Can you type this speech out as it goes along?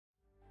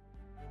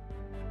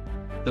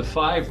The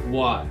 5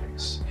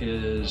 whys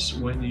is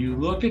when you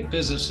look at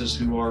businesses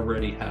who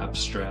already have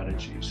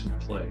strategies in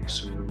place,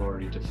 who have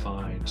already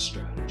defined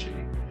strategy,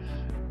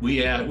 we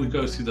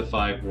go through the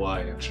 5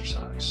 why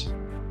exercise.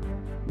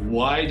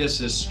 Why does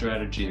this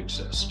strategy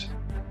exist?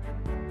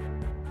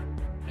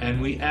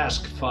 And we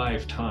ask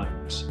 5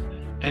 times.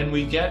 And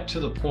we get to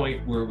the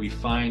point where we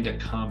find a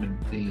common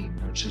theme,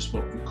 which is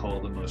what we call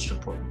the most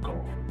important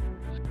goal.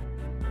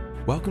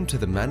 Welcome to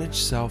the Manage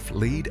Self,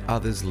 Lead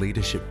Others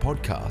Leadership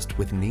podcast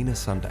with Nina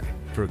Sunday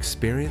for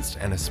experienced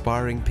and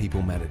aspiring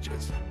people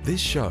managers.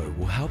 This show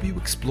will help you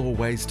explore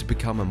ways to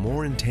become a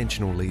more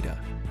intentional leader.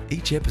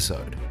 Each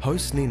episode,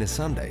 host Nina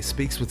Sunday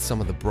speaks with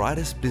some of the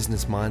brightest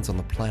business minds on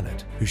the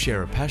planet who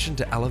share a passion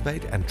to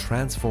elevate and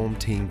transform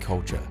team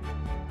culture.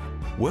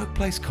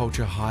 Workplace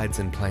culture hides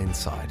in plain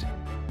sight.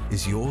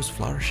 Is yours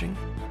flourishing?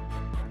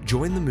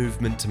 Join the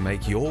movement to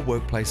make your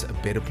workplace a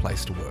better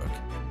place to work.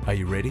 Are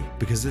you ready?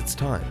 Because it's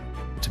time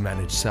to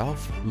manage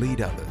self, lead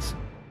others.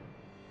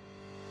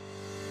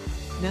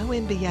 No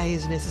MBA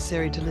is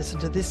necessary to listen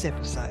to this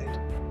episode.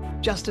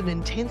 Just an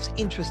intense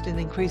interest in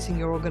increasing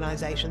your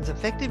organisation's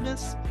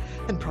effectiveness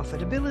and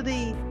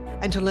profitability,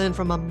 and to learn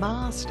from a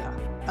master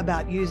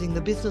about using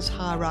the business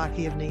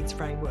hierarchy of needs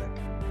framework.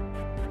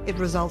 It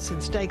results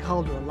in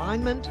stakeholder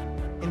alignment,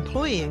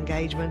 employee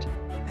engagement,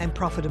 and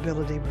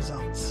profitability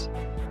results.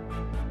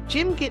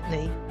 Jim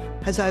Gitney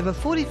has over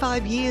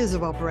 45 years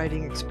of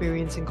operating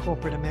experience in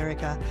corporate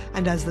America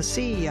and as the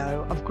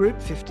CEO of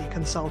Group 50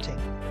 Consulting.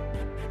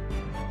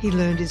 He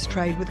learned his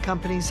trade with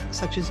companies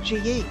such as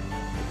GE,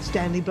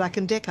 Stanley Black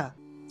 & Decker,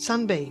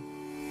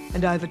 Sunbeam,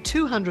 and over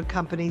 200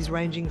 companies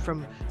ranging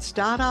from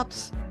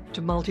startups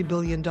to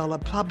multi-billion-dollar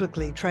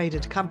publicly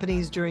traded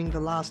companies during the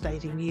last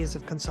 18 years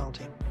of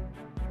consulting.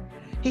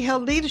 He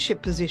held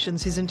leadership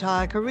positions his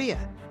entire career.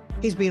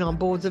 He's been on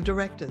boards of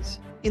directors,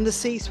 in the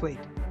C-suite,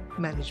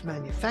 managed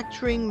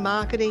manufacturing,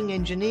 marketing,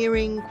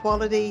 engineering,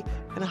 quality,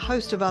 and a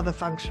host of other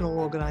functional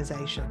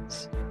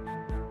organisations.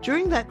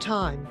 During that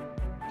time,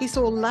 he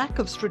saw lack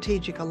of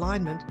strategic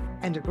alignment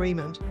and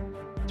agreement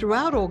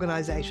throughout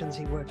organisations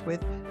he worked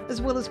with,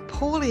 as well as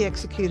poorly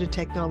executed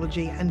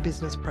technology and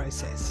business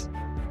process.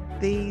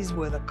 These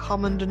were the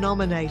common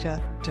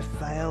denominator to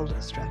failed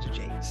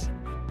strategies.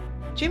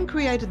 Jim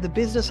created the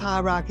business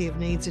hierarchy of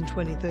needs in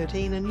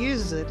 2013 and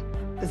uses it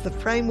as the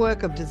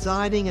framework of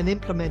designing and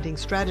implementing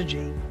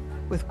strategy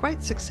with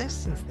great success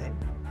since then.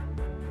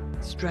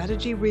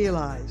 Strategy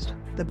Realised,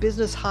 the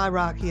business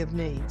hierarchy of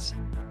needs,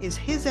 is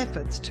his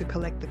efforts to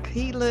collect the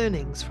key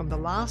learnings from the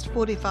last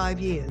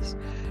 45 years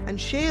and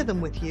share them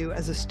with you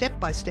as a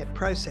step-by-step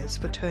process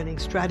for turning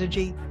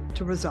strategy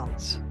to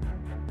results.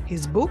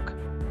 His book,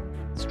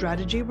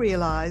 Strategy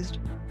Realised,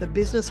 the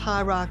business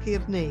hierarchy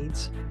of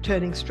needs,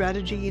 turning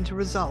strategy into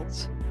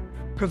results,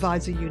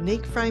 provides a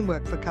unique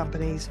framework for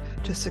companies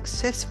to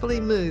successfully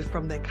move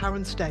from their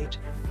current state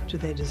to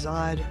their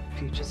desired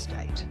future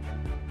state.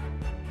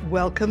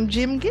 Welcome,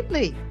 Jim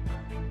Gitney.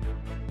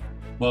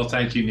 Well,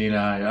 thank you, Nina.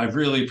 I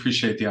really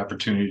appreciate the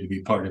opportunity to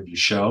be part of your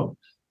show.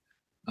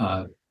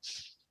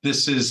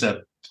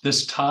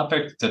 This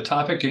topic, the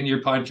topic in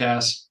your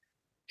podcast,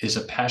 is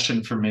a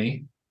passion for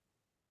me.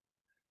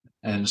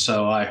 And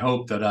so I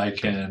hope that I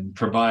can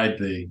provide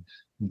the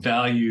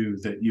value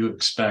that you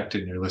expect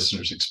and your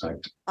listeners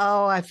expect.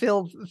 Oh, I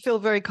feel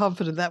very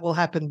confident that will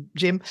happen,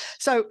 Jim.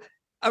 So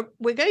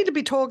we're going to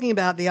be talking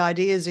about the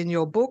ideas in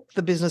your book,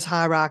 The Business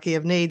Hierarchy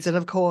of Needs, and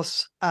of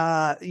course,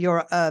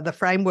 the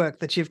framework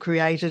that you've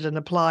created and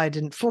applied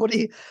in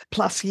 40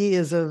 plus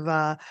years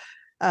of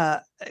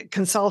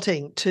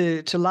consulting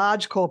to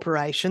large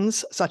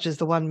corporations, such as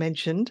the one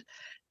mentioned.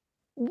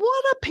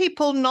 What are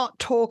people not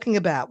talking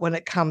about when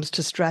it comes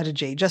to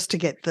strategy, just to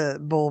get the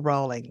ball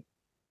rolling?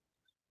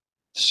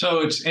 So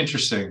it's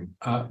interesting.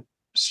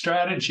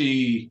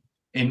 Strategy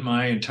in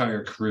my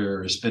entire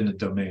career has been the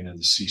domain of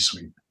the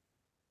C-suite.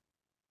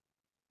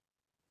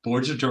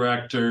 Boards of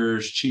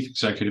directors, chief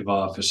executive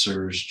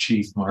officers,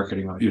 chief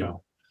marketing,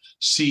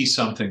 see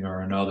something or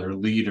another,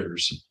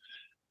 leaders.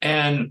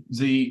 And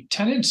the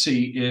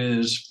tendency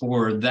is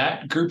for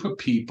that group of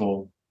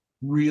people,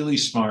 really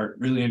smart,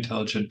 really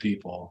intelligent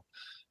people,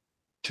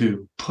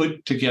 to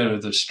put together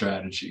the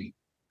strategy.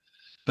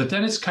 But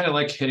then it's kind of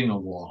like hitting a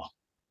wall.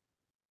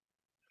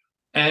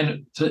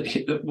 And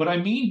what I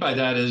mean by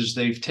that is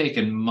they've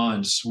taken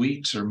months,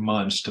 weeks or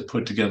months to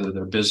put together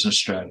their business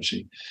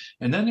strategy.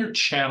 And then they're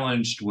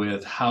challenged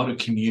with how to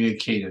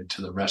communicate it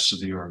to the rest of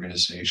the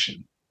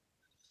organization.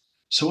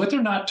 So what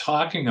they're not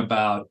talking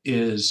about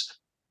is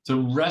the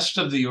rest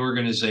of the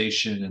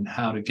organization and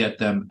how to get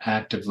them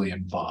actively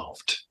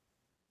involved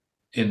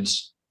in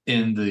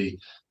the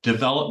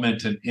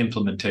development and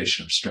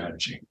implementation of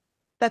strategy.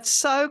 That's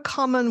so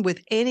common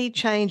with any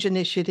change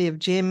initiative,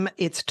 Jim.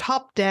 It's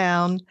top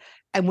down,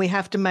 and we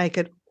have to make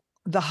it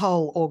the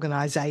whole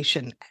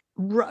organization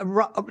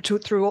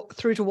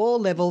through to all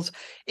levels,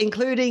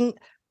 including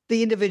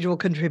the individual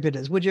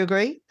contributors. Would you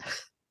agree?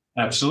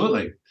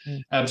 Absolutely.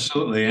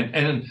 Absolutely.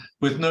 And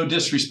with no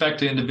disrespect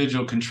to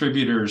individual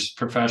contributors,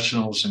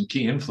 professionals, and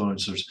key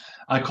influencers,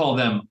 I call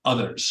them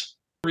others.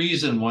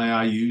 reason why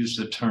I use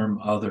the term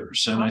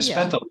others. And I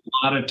spent a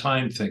lot of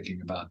time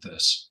thinking about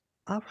this.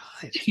 All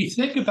right. If you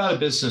think about a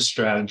business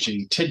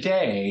strategy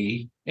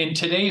today, in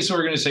today's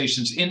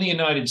organizations in the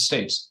United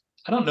States,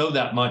 I don't know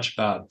that much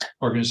about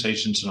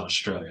organizations in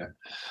Australia,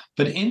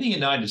 but in the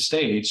United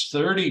States,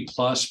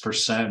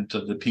 30+%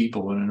 of the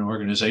people in an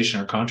organization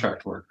are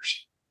contract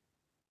workers.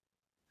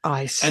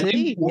 I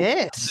see.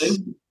 Yes.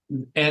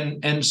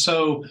 And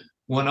so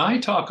when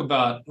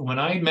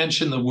I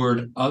mention the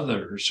word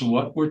others,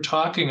 what we're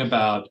talking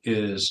about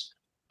is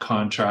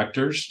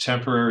contractors,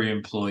 temporary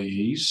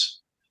employees,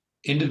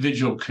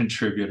 individual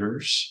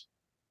contributors,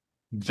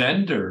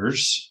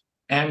 vendors,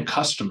 and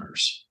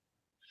customers.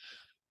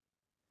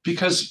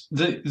 Because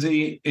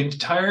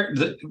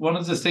one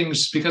of the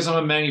things, because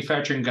I'm a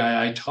manufacturing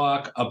guy, I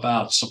talk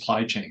about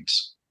supply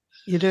chains.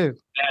 You do.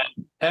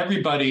 And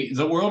everybody,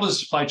 the world is a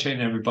supply chain,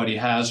 everybody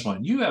has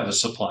one. You have a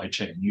supply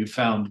chain. You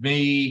found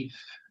me.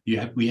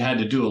 We had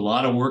to do a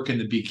lot of work in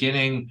the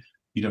beginning.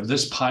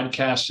 This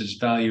podcast is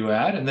value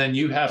add, and then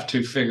you have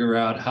to figure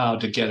out how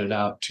to get it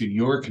out to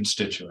your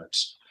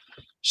constituents.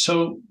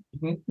 So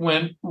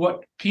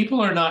what people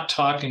are not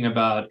talking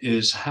about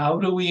is how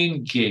do we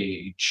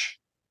engage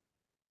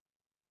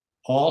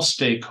all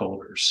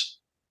stakeholders,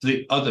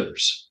 the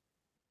others,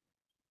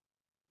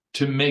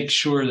 to make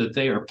sure that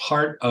they are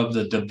part of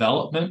the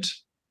development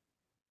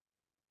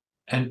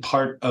and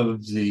part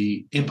of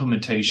the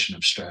implementation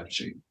of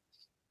strategy.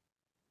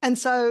 And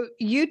so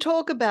you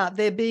talk about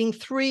there being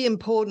 3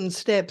 important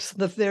steps.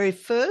 The very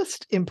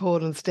first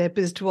important step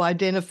is to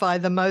identify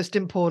the most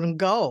important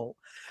goal.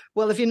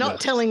 Well, if you're not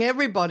telling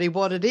everybody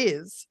what it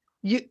is,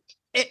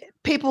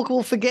 people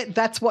will forget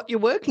that's what you're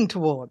working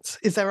towards.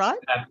 Is that right?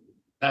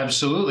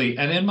 Absolutely.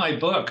 And in my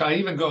book, I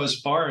even go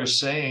as far as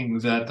saying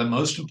that the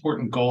most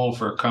important goal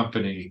for a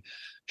company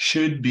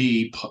should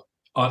be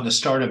on the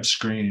startup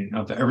screen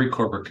of every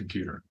corporate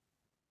computer.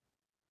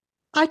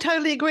 I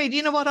totally agree. Do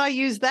you know what? I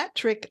used that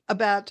trick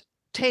about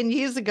 10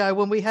 years ago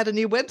when we had a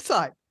new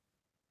website.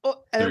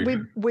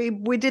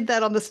 We did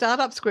that on the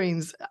startup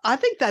screens. I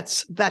think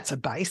that's a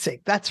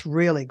basic. That's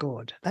really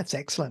good. That's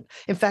excellent.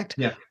 In fact,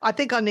 I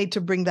think I need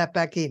to bring that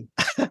back in.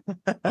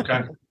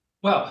 Okay.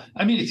 Well,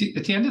 I mean,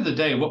 at the end of the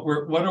day,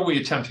 what are we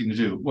attempting to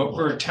do? What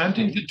we're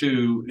attempting to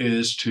do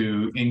is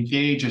to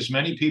engage as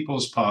many people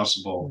as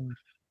possible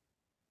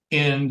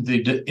in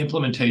the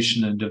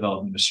implementation and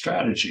development of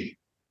strategy.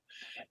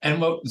 And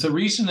the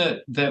reason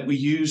that we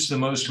use the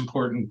most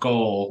important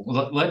goal,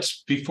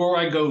 before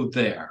I go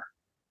there,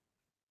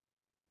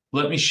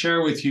 let me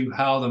share with you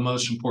how the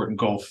most important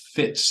goal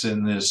fits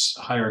in this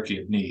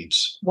hierarchy of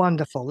needs.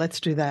 Wonderful.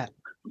 Let's do that.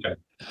 Okay.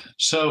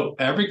 So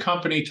every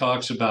company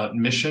talks about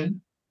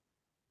mission,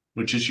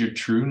 which is your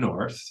true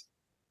north.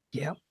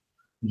 Yeah.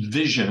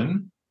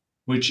 Vision,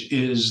 which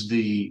is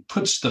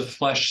puts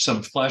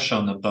some flesh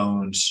on the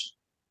bones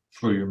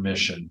for your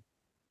mission.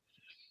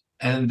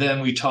 And then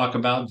we talk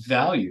about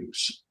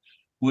values,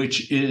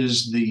 which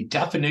is the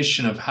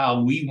definition of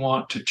how we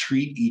want to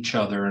treat each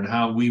other and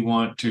how we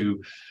want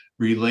to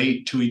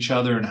relate to each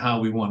other and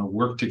how we want to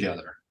work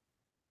together.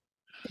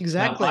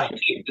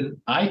 Exactly. Now,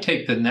 I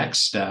take the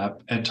next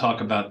step and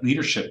talk about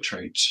leadership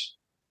traits.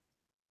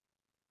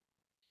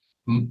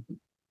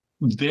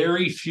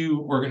 Very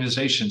few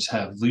organizations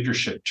have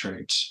leadership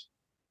traits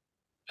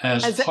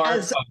as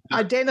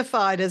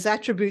identified as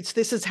attributes.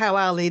 This is how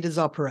our leaders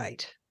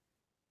operate.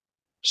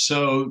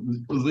 So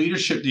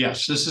leadership,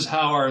 yes, this is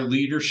how our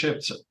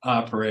leadership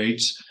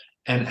operates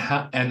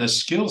and the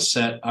skill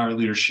set our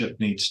leadership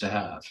needs to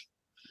have.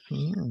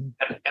 And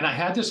I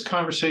had this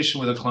conversation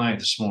with a client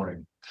this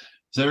morning.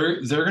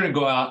 They're going to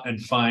go out and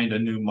find a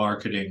new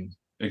marketing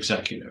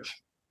executive,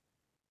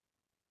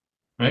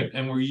 right?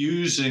 And we're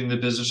using the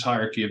business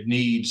hierarchy of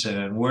needs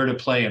and where to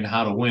play and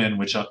how to win,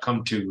 which I'll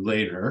come to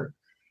later,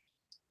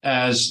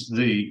 as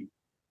the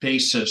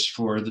basis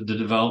for the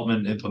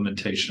development and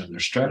implementation of their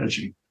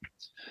strategy.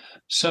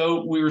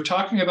 So we were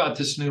talking about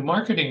this new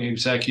marketing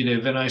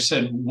executive, and I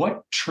said,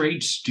 what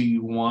traits do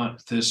you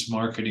want this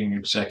marketing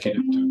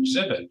executive to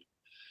exhibit?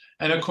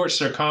 And of course,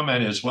 their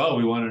comment is, well,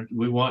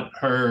 we want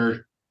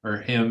her or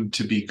him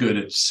to be good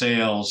at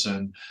sales,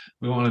 and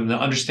we want him to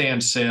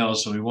understand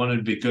sales, and we want him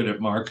to be good at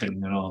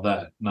marketing and all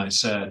that. And I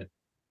said,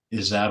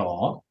 is that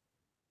all?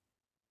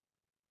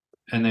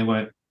 And they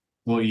went,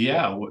 well,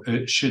 yeah,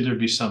 should there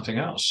be something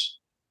else?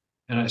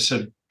 And I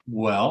said,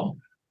 well,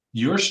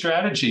 your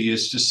strategy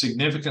is to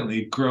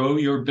significantly grow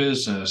your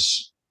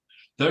business.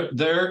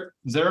 Their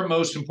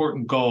most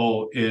important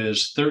goal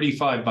is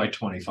 35 by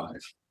 25.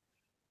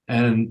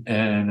 And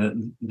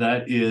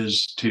that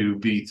is to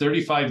be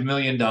 $35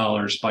 million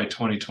by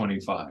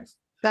 2025.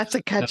 That's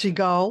a catchy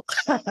goal.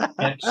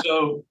 And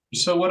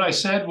so what I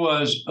said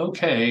was,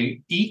 okay,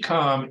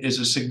 e-com is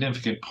a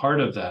significant part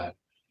of that.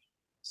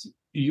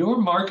 Your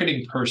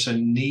marketing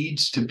person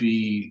needs to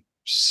be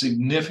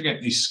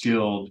significantly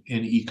skilled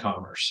in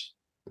e-commerce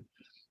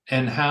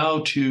and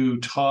how to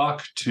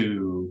talk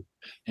to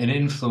and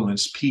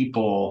influence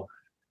people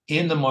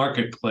in the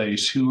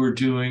marketplace who are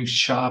doing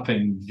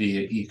shopping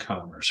via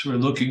e-commerce, who are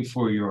looking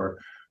for your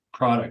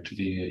product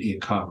via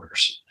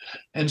e-commerce.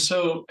 And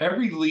so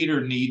every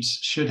leader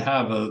should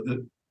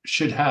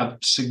have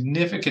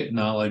significant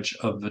knowledge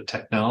of the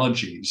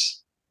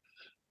technologies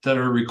that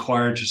are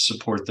required to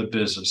support the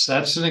business.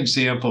 That's an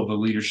example of a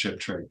leadership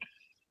trait.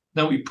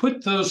 Now we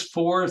put those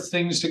four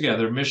things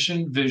together: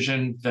 mission,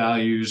 vision,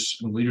 values,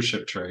 and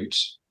leadership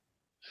traits.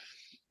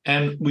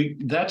 And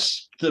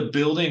that's the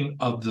building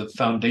of the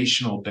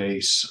foundational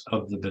base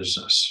of the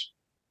business.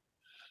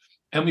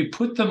 And we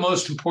put the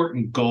most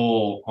important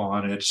goal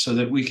on it so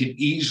that we can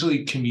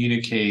easily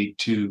communicate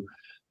to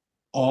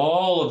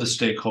all of the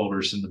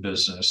stakeholders in the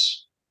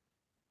business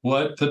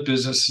what the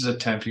business is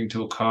attempting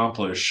to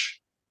accomplish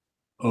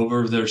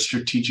over their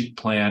strategic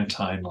plan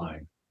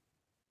timeline.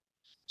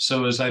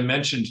 So as I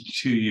mentioned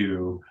to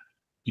you,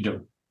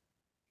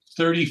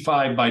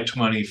 35 by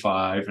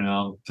 25.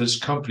 Now, this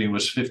company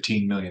was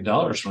 $15 million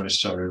when I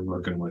started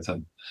working with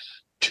them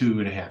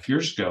 2.5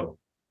 years ago.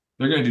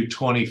 They're going to do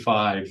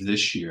 25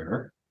 this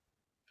year.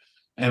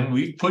 And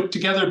we've put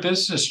together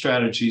business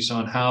strategies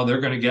on how they're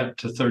going to get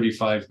to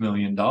 $35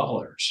 million.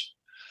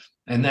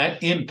 And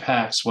that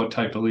impacts what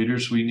type of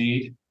leaders we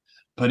need,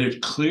 but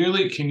it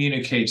clearly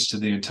communicates to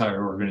the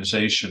entire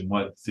organization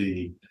what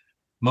the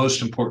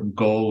most important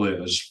goal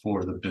is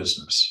for the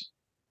business.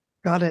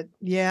 Got it.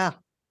 Yeah.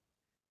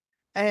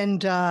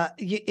 And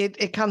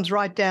it comes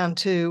right down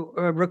to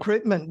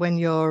recruitment when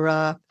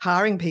you're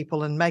hiring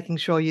people and making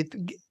sure you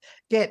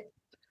get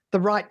the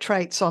right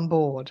traits on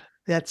board.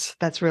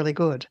 That's really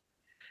good.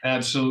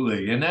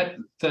 Absolutely. And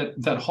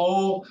that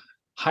whole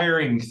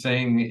hiring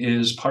thing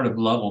is part of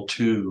level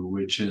 2,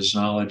 which is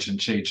knowledge and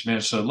change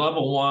management. So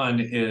level 1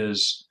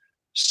 is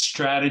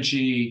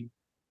strategy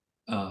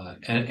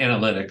and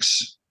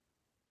analytics,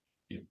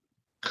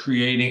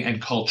 creating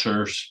and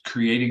culture,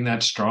 creating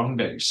that strong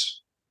base.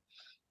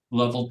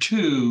 Level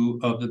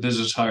 2 of the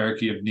business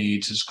hierarchy of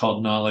needs is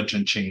called knowledge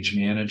and change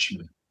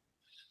management.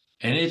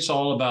 And it's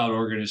all about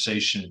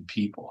organization and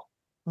people.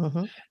 Mm-hmm.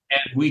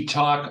 And we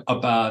talk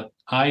about,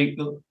 I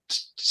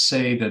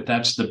say that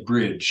that's the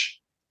bridge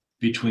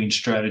between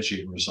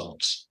strategy and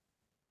results.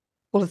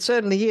 Well, it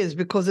certainly is,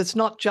 because it's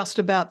not just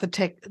about the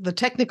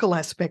technical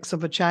aspects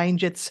of a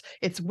change. It's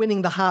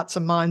winning the hearts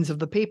and minds of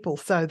the people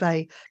so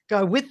they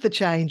go with the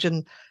change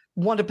and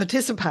want to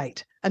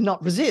participate and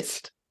not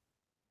resist.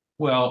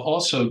 Well,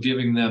 also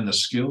giving them the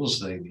skills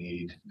they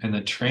need and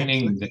the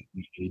training they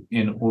need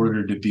in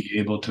order to be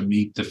able to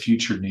meet the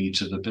future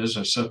needs of the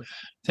business. So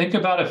think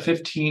about a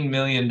 $15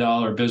 million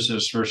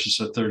business versus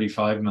a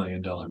 $35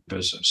 million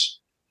business.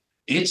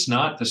 It's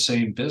not the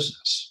same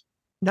business.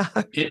 No.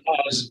 It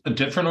has a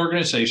different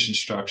organization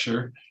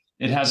structure.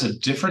 It has a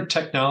different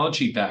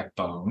technology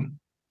backbone.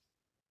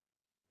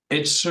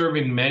 It's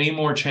serving many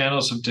more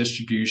channels of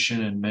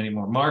distribution and many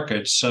more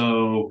markets.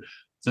 So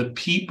the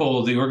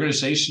people, the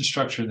organization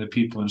structure, and the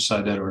people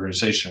inside that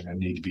organization are going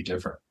to need to be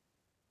different.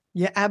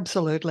 Yeah,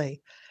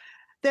 absolutely.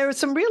 There are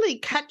some really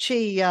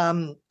catchy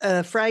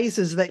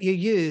phrases that you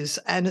use,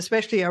 and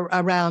especially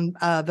around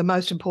the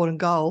most important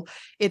goal.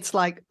 It's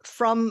like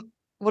from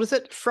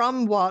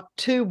what,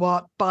 to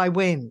what, by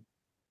when?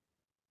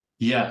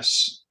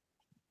 Yes.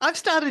 I've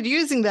started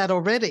using that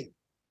already.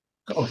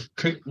 Oh,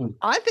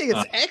 I think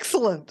it's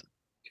excellent.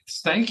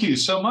 Thank you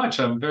so much.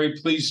 I'm very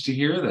pleased to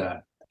hear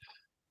that.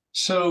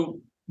 So,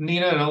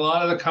 Nina, in a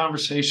lot of the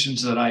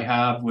conversations that I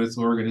have with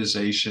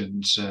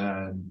organizations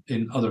and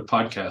in other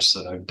podcasts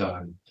that I've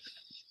done,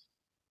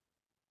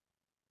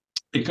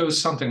 it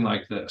goes something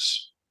like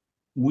this.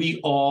 We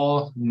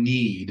all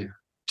need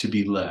to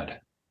be led.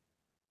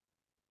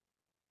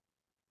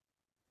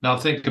 Now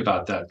think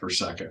about that for a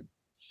second.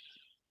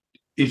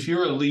 If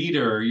you're a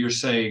leader, you're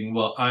saying,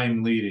 well,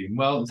 I'm leading.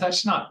 Well,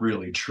 that's not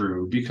really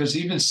true, because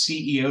even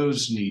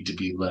CEOs need to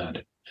be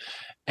led.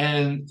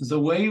 And the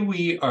way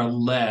we are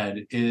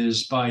led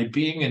is by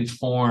being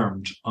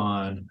informed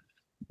on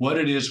what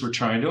it is we're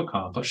trying to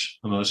accomplish,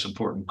 the most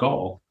important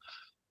goal.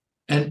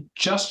 And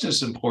just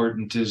as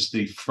important is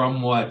the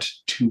from what,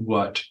 to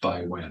what,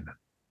 by when.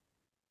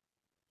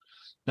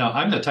 Now,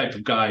 I'm the type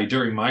of guy,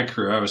 during my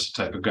career, I was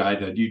the type of guy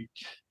that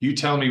you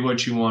tell me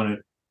what you want it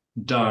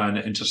done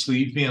and just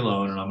leave me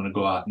alone, and I'm going to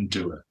go out and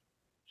do it.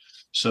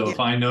 So if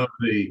I know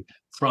the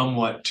from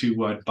what, to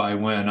what, by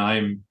when,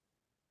 I'm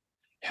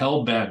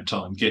hell-bent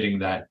on getting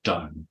that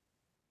done.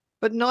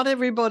 But not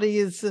everybody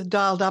is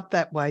dialed up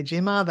that way,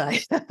 Jim, are they?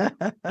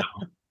 No,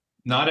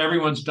 not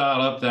everyone's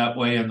dialed up that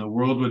way, and the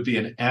world would be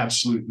an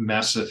absolute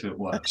mess if it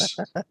was,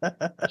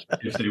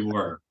 if they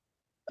were.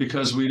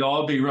 Because we'd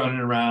all be running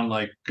around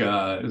like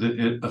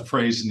a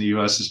phrase in the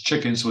U.S. is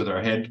chickens with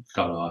our head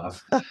cut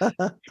off,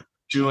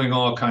 doing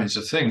all kinds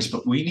of things.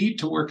 But we need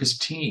to work as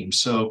teams.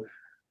 So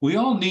we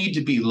all need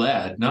to be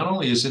led, not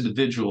only as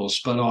individuals,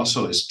 but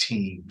also as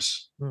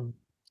teams.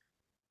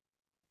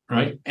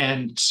 Right?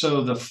 And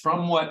so the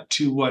from what,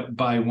 to what,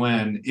 by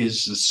when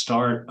is the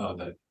start of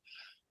it.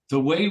 The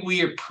way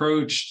we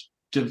approach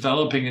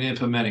developing and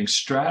implementing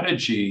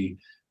strategy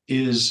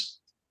is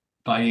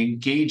by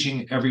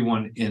engaging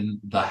everyone in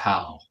the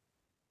how.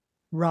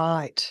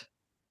 Right.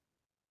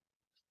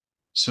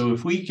 So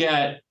if we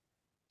get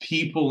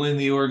people in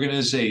the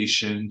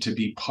organization to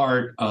be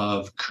part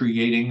of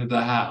creating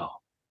the how,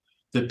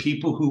 the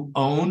people who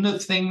own the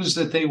things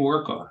that they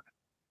work on,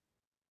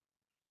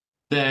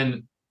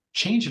 then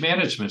change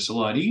management's a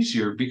lot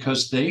easier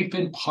because they've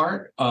been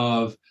part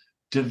of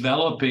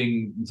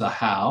developing the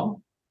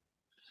how,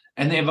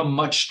 and they have a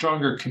much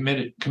stronger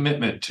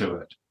commitment to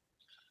it.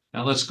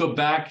 Now, let's go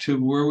back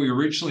to where we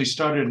originally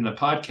started in the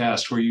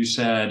podcast, where you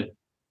said,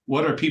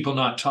 what are people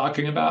not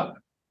talking about?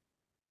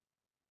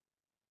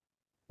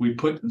 We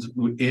put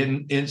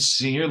in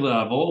senior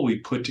level, we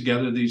put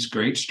together these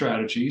great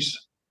strategies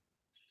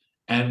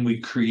and we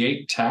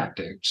create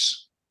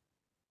tactics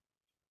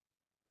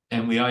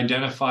and we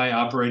identify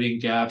operating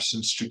gaps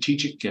and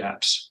strategic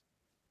gaps,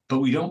 but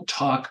we don't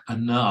talk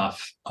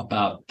enough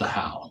about the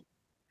how.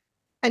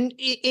 And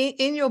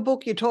in your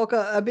book, you talk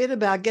a bit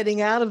about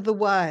getting out of the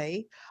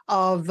way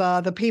of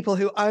the people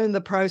who own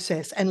the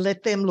process and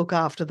let them look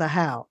after the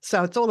how.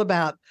 So it's all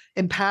about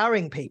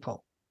empowering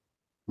people.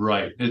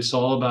 Right. It's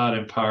all about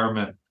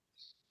empowerment,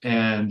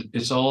 and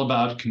it's all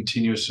about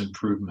continuous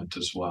improvement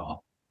as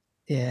well.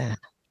 Yeah.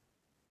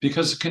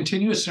 Because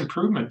continuous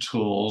improvement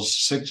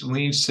tools,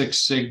 Lean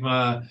Six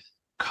Sigma,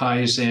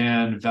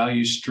 Kaizen,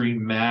 value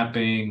stream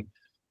mapping,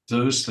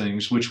 those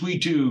things, which we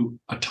do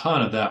a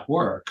ton of that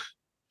work,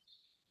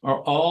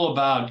 are all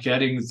about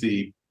getting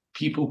the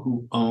people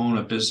who own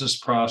a business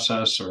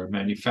process or a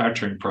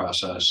manufacturing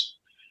process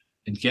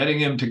and getting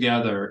them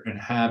together and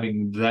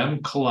having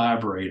them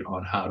collaborate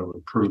on how to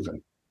improve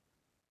it.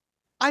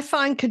 I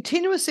find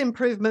continuous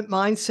improvement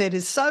mindset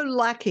is so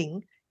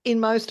lacking in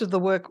most of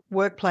the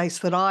workplace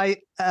that I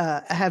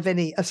have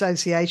any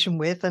association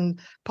with, and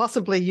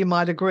possibly you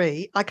might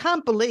agree. I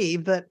can't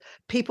believe that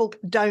people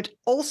don't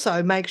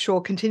also make sure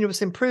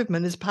continuous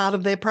improvement is part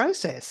of their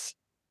process.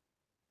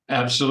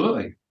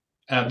 Absolutely.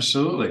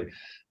 Absolutely.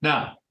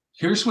 Now,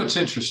 here's what's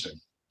interesting.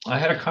 I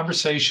had a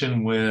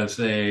conversation with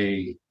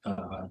a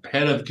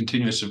head of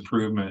continuous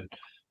improvement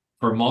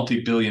for a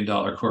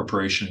multi-billion-dollar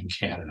corporation in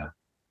Canada.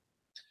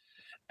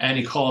 And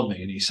he called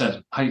me and he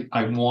said,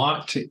 I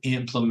want to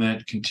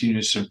implement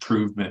continuous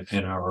improvement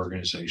in our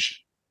organization.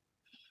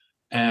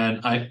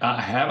 And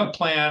I have a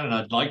plan and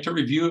I'd like to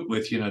review it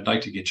with you and I'd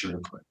like to get your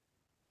input.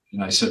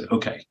 And I said,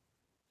 okay.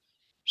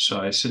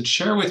 So I said,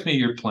 share with me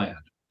your plan.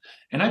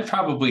 And I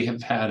probably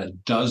have had a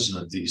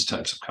dozen of these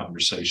types of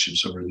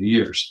conversations over the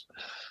years.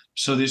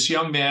 So this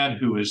young man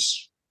who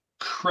is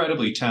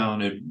incredibly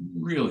talented,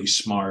 really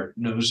smart,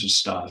 knows his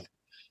stuff,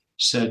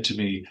 said to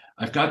me,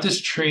 I've got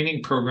this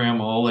training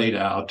program all laid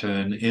out,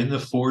 and in the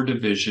 4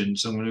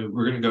 divisions, we're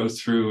going to go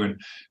through and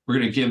we're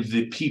going to give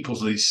the people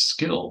these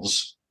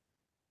skills,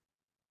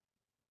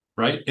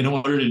 right, in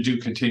order to do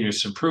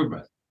continuous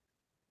improvement.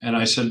 And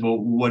I said, well,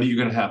 what are you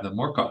going to have them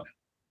work on?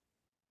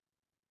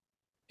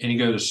 And he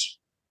goes,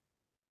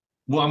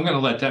 well, I'm going to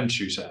let them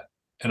choose that.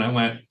 And I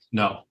went,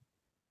 no.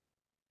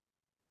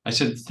 I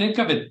said, think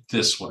of it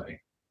this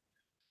way.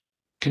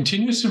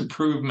 Continuous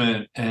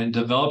improvement and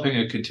developing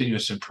a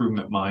continuous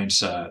improvement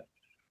mindset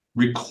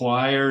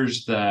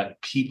requires that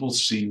people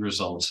see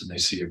results and they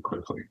see it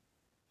quickly.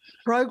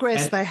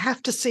 Progress, And they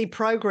have to see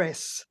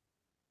progress.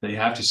 they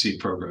have to see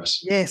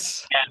progress.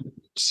 Yes. And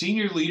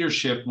senior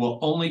leadership will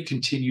only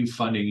continue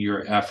funding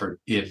your effort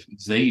if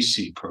they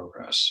see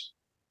progress.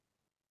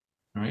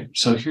 All right.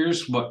 So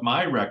here's what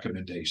my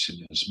recommendation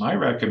is. My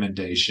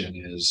recommendation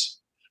is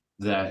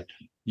that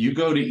you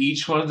go to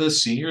each one of the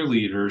senior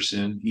leaders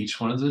in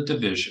each one of the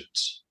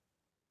divisions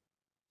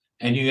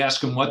and you ask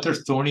them what their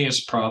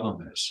thorniest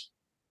problem is.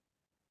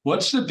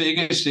 What's the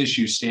biggest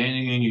issue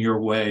standing in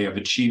your way of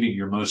achieving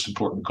your most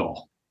important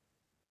goal?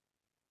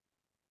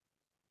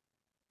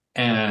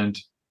 And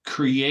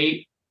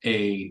create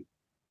a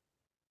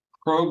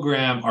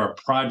program or a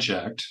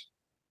project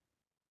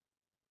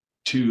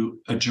to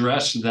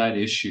address that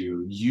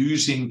issue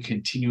using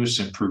continuous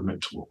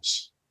improvement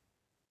tools.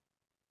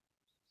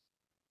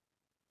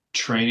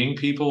 Training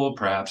people,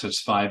 perhaps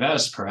it's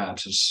 5S,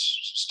 perhaps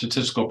it's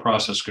statistical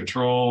process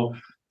control,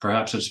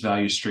 perhaps it's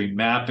value stream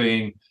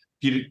mapping,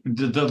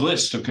 the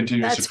list of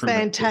continuous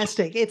improvement. That's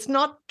fantastic. It's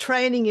not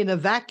training in a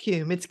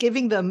vacuum. It's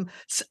giving them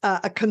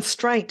a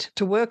constraint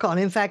to work on.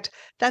 In fact,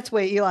 that's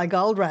where Eli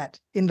Goldratt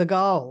in The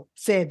Goal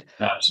said,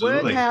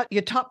 absolutely, work out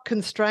your top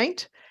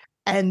constraint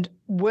and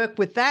work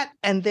with that,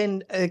 and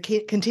then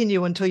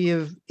continue until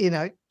you've,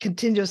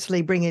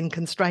 continuously bring in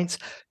constraints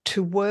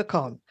to work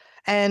on.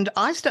 And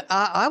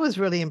I was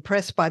really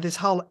impressed by this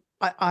whole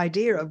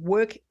idea of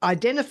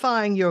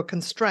identifying your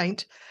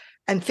constraint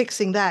and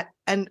fixing that.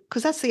 And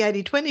because that's the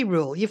 80-20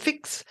 rule. You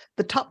fix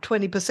the top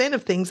 20%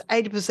 of things,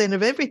 80%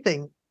 of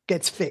everything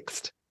gets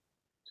fixed.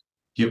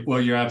 Well,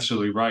 you're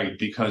absolutely right,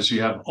 because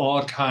you have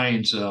all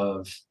kinds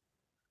of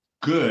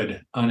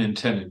good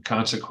unintended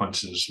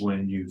consequences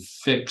when you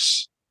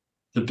fix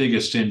the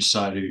biggest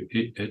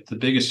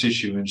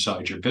issue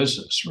inside your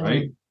business,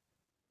 right?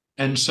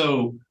 Mm-hmm. And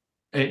so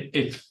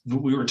if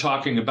we were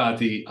talking about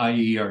the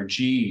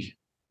IERG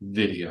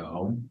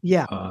video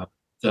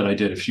that I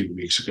did a few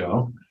weeks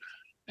ago,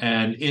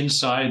 and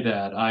inside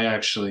that, I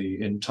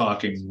actually, in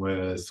talking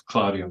with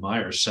Claudia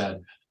Meyer,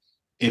 said,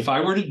 If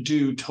I were to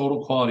do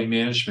total quality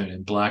management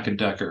in Black &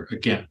 Decker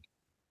again,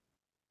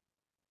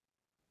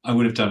 I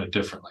would have done it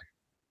differently.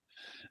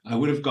 I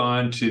would have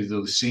gone to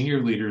the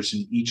senior leaders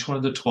in each one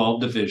of the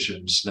 12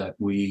 divisions that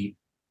we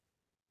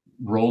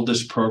rolled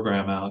this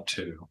program out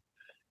to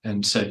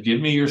and said,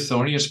 give me your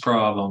thorniest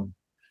problem,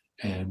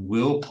 and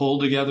we'll pull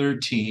together a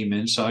team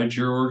inside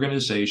your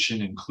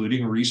organization,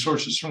 including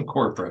resources from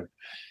corporate,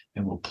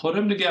 and we'll put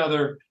them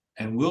together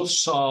and we'll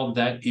solve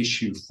that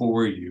issue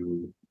for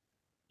you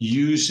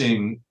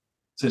using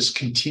this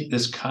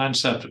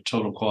concept of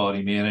total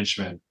quality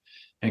management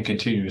and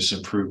continuous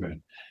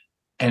improvement.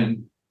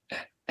 And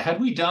had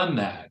we done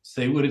that,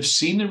 they would have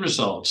seen the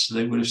results,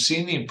 they would have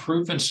seen the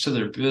improvements to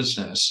their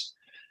business,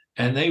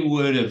 and they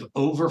would have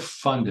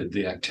overfunded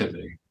the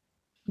activity.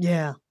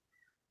 Yeah.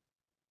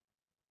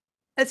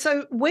 And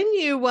so when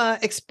you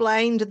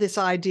explained this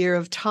idea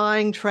of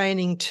tying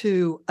training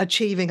to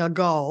achieving a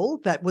goal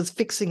that was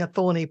fixing a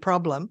thorny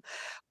problem,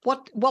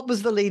 what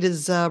was the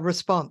leader's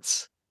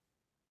response?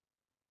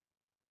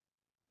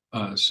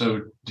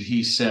 So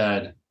he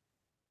said,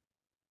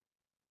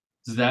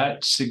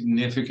 that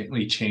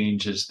significantly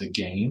changes the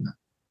game.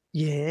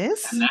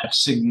 Yes. And that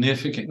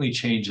significantly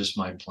changes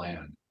my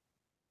plan.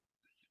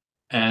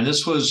 And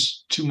this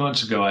was 2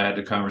 months ago. I had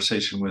a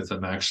conversation with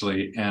him,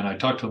 actually, and I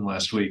talked to him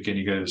last week, and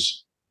he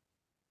goes,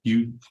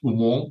 you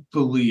won't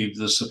believe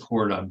the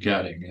support I'm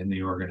getting in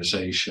the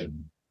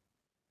organization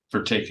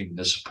for taking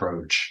this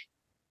approach.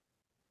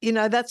 You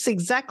know, that's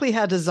exactly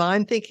how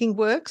design thinking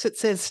works. It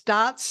says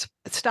start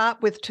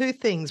with two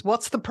things.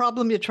 What's the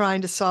problem you're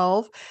trying to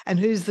solve, and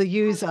who's the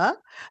user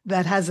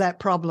that has that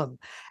problem?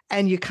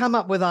 And you come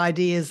up with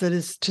ideas that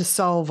is to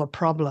solve a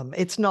problem.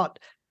 It's not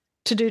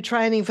to do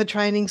training for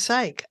training's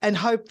sake and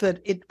hope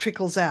that it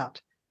trickles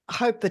out.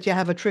 Hope that you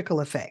have a trickle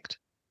effect.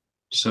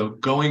 So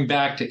going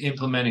back to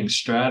implementing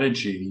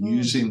strategy,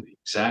 using the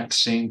exact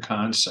same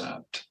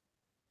concept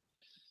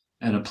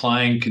and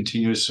applying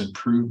continuous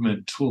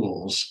improvement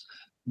tools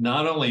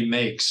not only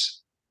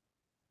makes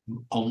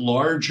a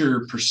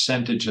larger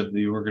percentage of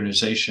the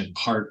organization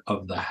part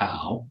of the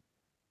how,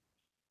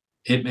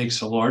 it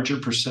makes a larger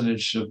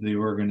percentage of the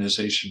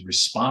organization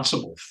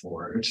responsible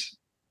for it,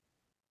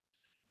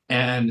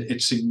 and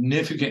it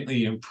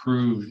significantly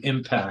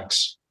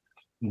impacts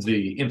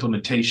the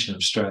implementation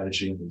of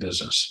strategy in the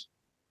business.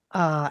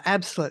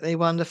 Absolutely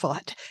wonderful.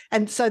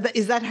 And so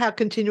is that how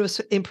continuous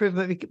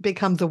improvement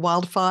becomes a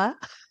wildfire?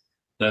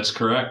 That's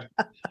correct.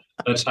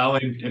 That's how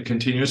a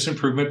continuous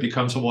improvement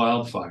becomes a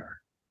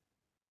wildfire.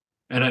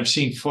 And I've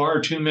seen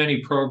far too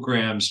many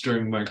programs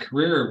during my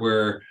career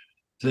where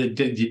they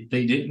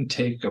didn't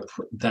take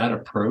that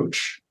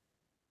approach,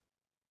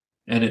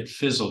 and it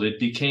fizzled. It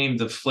became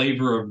the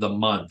flavor of the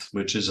month,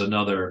 which is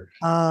another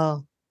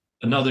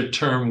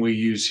term we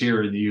use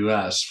here in the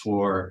US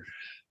for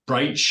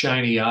bright,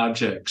 shiny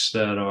objects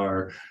that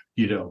are,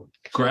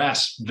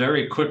 grasped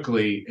very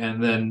quickly,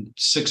 and then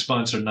 6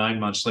 months or 9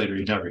 months later,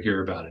 you never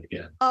hear about it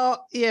again. Oh,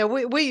 yeah,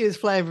 we use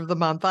flavor of the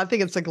month. I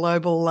think it's a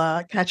global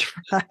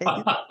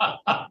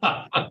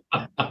catchphrase.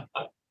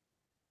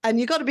 And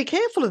you've got to be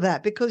careful of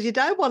that, because you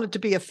don't want it to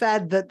be a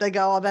fad that they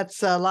go, oh,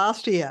 that's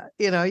last year.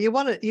 You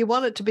want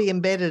it to be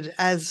embedded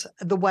as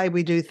the way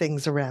we do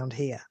things around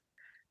here.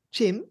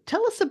 Jim,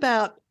 tell us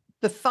about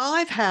the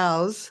 5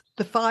 hows,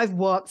 the 5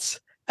 whats,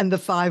 and the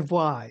 5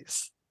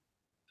 whys.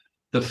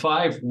 The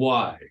 5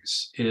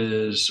 whys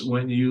is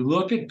when you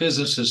look at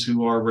businesses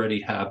who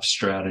already have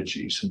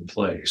strategies in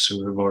place,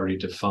 who have already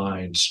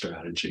defined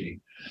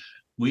strategy,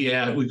 we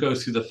go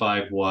through the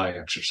 5 why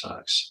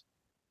exercise.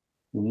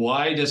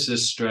 Why does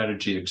this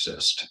strategy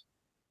exist?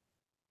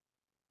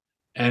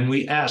 And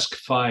we ask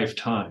 5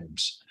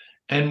 times.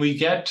 And we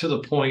get to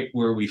the point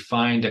where we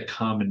find a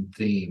common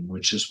theme,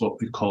 which is what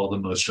we call the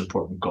most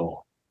important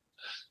goal.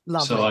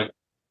 Lovely. So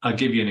I'll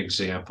give you an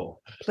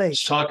example. Please. I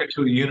was talking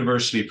to a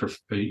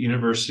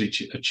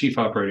chief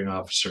operating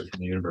officer from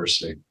the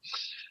university,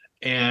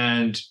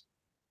 and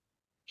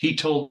he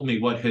told me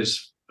what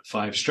his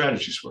 5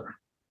 strategies were.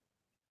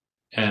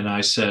 And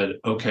I said,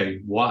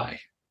 okay,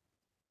 why?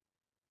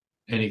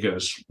 And he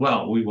goes,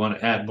 well, we want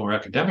to add more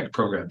academic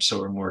programs so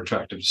we're more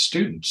attractive to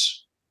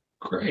students.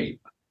 Great.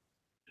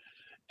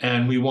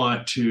 And we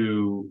want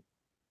to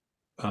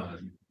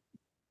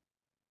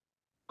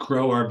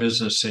grow our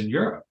business in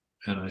Europe.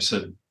 And I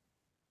said,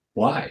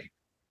 why?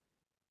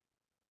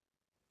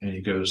 And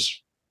he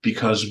goes,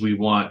 because we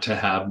want to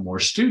have more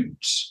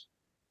students.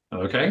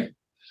 Okay.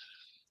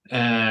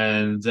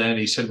 And then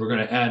he said, we're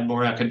going to add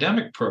more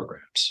academic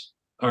programs,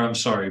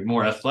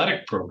 more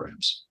athletic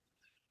programs.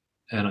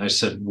 And I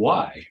said,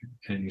 why?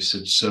 And he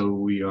said, so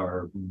we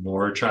are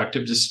more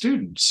attractive to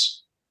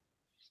students.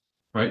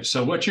 Right.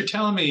 So what you're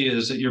telling me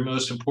is that your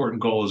most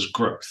important goal is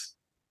growth.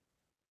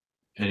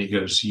 And he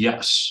goes,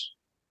 yes.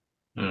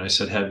 And I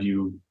said, have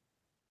you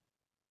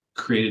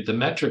created the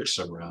metrics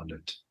around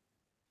it?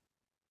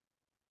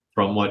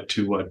 From what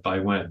to what by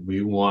when?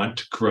 We want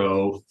to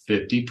grow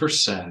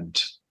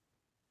 50%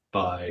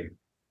 by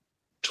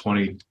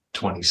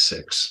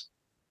 2026.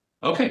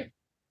 Okay,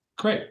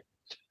 great.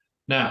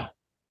 Now,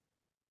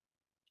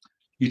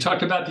 You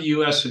talked about the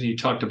US and you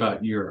talked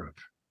about Europe.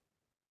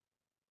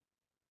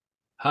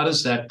 How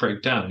does that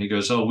break down? And he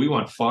goes, oh, we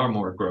want far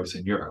more growth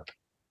in Europe.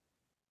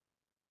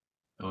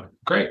 I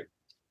went, great.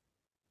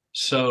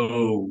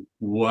 So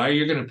why are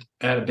you going to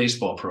add a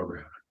baseball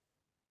program?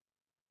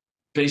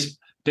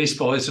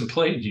 Baseball isn't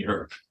played in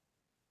Europe.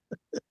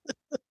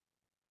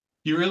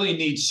 You really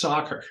need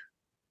soccer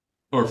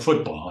or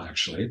football,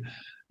 actually.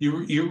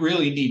 You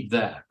really need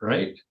that,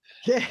 right?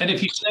 Yeah. And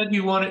if you said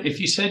you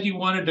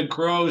wanted to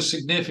grow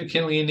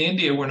significantly in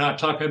India, we're not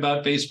talking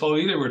about baseball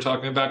either. We're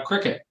talking about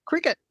cricket.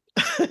 Cricket.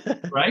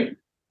 Right?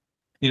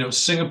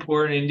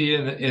 Singapore and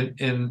India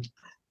in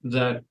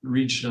that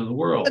region of the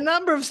world. A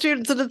number of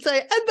students that would say,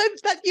 and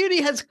that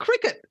uni has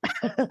cricket.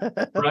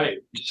 Right.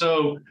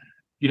 So,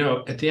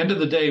 at the end of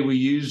the day, we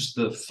use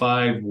the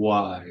 5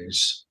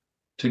 whys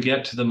to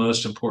get to the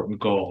most important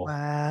goal.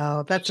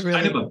 Wow, that's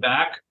really kind of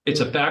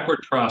it's a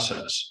backward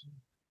process.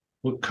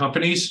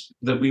 Companies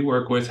that we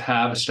work with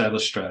have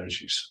established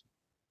strategies.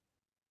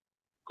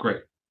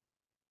 Great.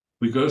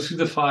 We go through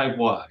the 5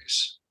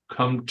 whys,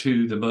 come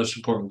to the most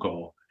important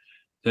goal.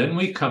 Then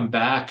we come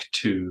back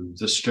to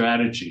the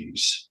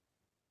strategies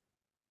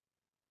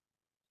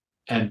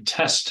and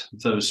test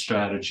those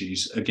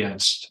strategies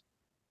against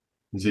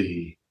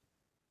the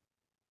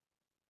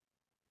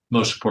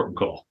most important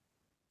goal.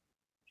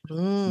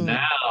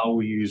 Now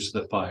we use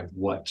the 5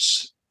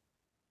 whats.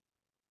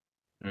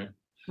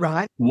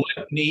 Right. What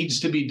needs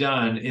to be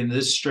done in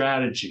this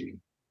strategy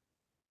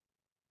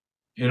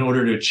in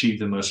order to achieve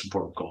the most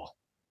important goal?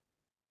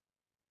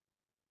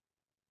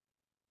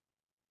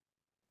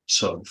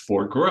 So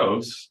for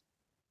growth,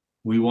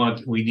 we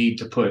need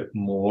to put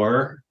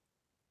more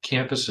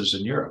campuses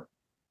in Europe.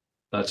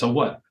 That's a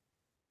what?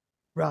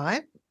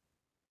 Right.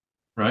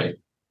 Right?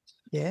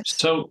 Yes.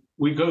 So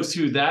we go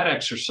through that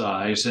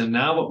exercise, and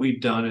now what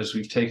we've done is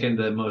we've taken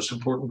the most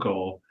important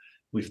goal,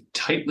 we've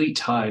tightly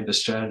tied the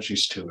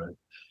strategies to it.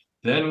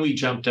 Then we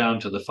jump down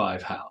to the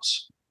 5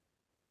 hows.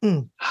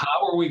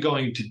 How are we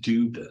going to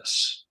do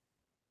this?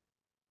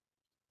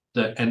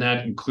 And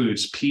that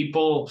includes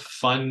people,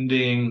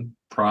 funding,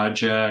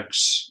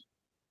 projects,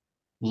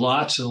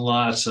 lots and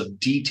lots of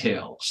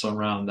details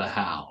around the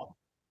how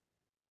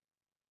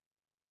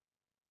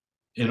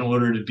in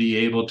order to be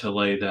able to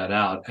lay that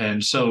out.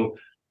 And so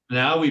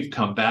now we've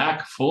come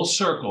back full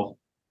circle,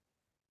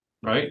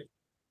 right?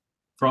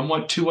 From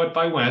what to what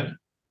by when.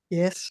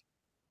 Yes.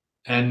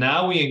 And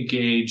now we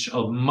engage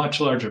a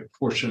much larger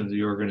portion of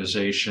the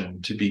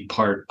organization to be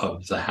part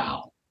of the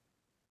how.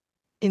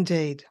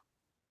 Indeed.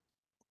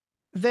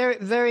 Very,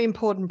 very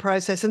important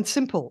process and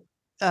simple.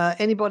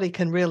 Anybody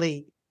can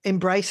really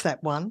embrace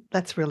that one.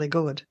 That's really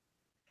good.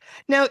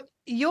 Now,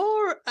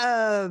 your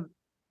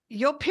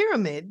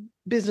pyramid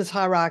business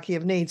hierarchy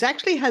of needs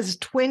actually has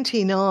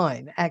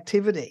 29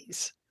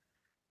 activities.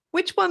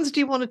 Which ones do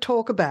you want to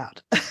talk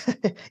about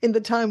in the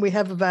time we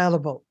have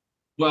available?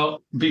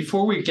 Well,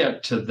 before we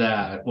get to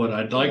that, what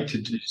I'd like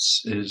to do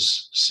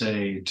is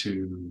say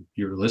to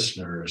your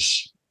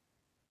listeners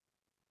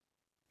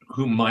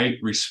who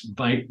might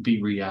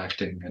be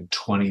reacting at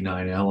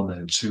 29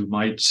 elements, who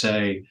might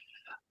say,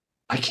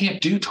 I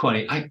can't do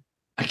 20.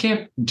 I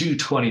can't do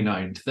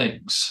 29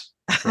 things,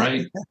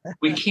 right?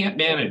 We can't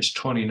manage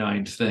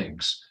 29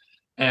 things.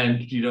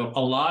 And,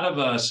 a lot of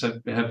us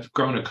have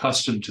grown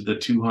accustomed to the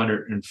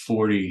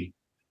 240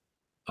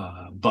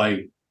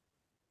 byte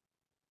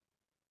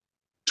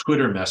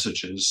Twitter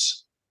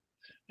messages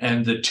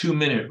and the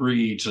 2-minute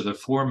reads or the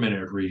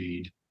 4-minute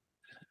read,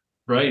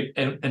 right?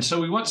 And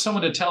so we want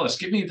someone to tell us,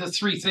 give me the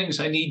 3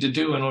 things I need to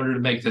do in order to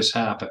make this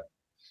happen.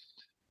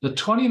 The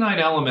 29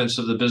 elements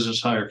of the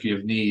business hierarchy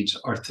of needs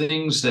are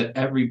things that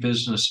every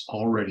business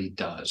already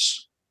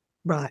does.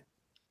 Right.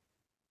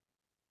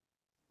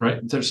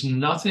 Right? There's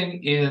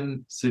nothing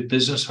in the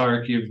business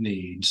hierarchy of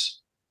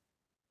needs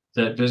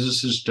that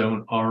businesses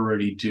don't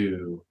already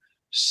do,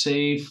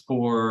 save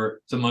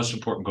for the most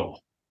important goal.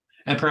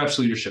 And perhaps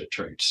leadership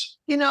traits.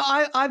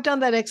 I've done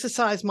that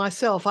exercise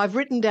myself. I've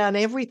written down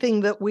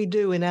everything that we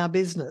do in our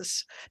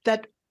business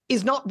that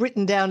is not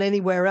written down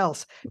anywhere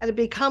else. And it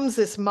becomes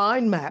this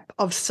mind map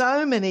of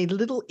so many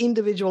little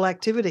individual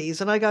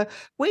activities. And I go,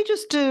 we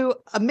just do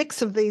a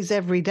mix of these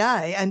every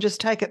day and just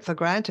take it for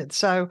granted.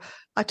 So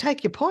I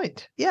take your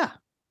point. Yeah.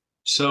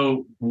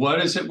 So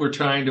what is it we're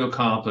trying to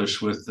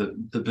accomplish with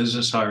the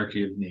business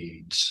hierarchy of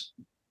needs?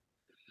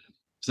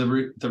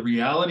 The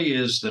reality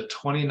is that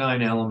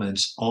 29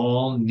 elements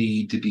all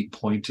need to be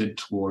pointed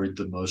toward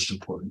the most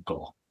important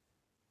goal.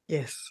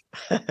 Yes.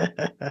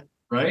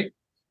 Right?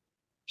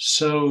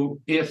 So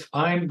if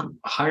I'm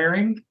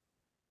hiring,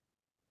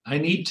 I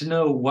need to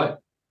know what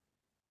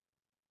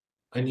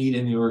I need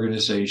in the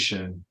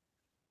organization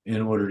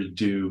in order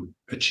to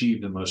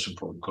achieve the most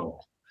important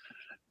goal.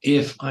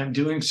 If I'm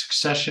doing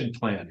succession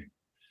planning,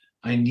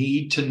 I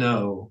need to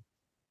know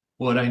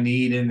what I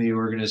need in the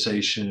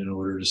organization in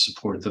order to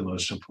support the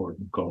most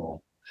important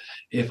goal.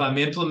 If I'm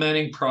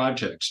implementing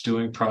projects,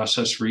 doing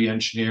process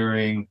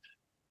reengineering,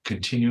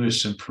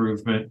 continuous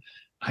improvement,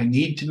 I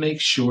need to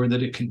make sure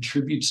that it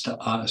contributes to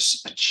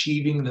us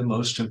achieving the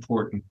most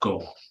important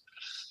goal.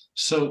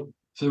 So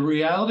the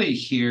reality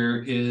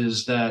here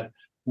is that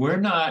we're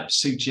not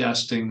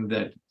suggesting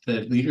that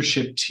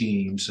leadership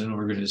teams and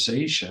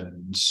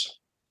organizations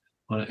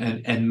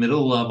and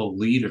middle-level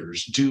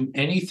leaders do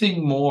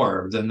anything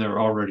more than they're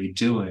already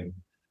doing,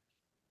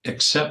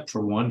 except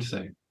for one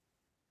thing.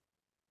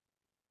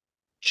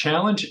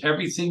 Challenge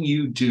everything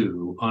you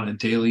do on a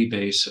daily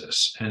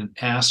basis and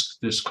ask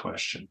this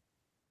question.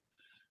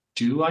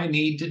 Do I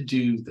need to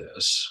do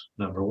this?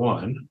 Number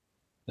one,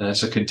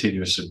 that's a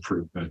continuous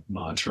improvement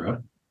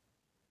mantra.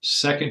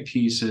 Second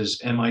piece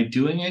is, am I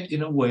doing it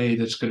in a way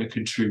that's going to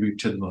contribute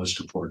to the most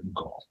important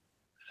goal?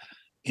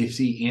 If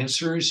the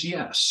answer is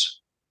yes,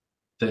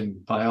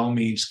 then by all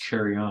means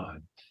carry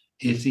on.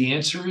 If the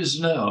answer is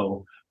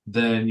no,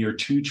 then your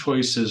two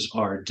choices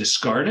are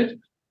discard it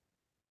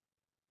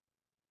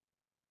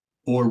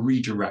or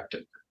redirect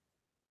it.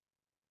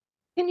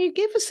 Can you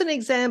give us an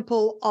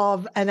example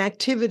of an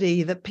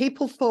activity that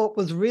people thought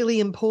was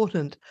really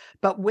important,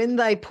 but when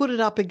they put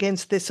it up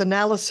against this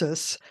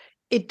analysis,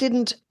 it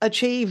didn't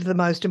achieve the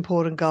most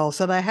important goal,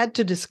 so they had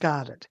to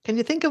discard it? Can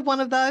you think of one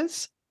of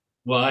those?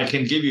 Well, I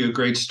can give you a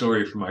great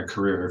story from my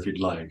career if you'd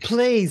like.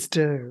 Please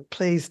do.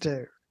 Please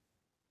do.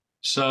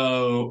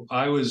 So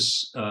I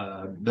was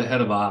the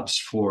head of ops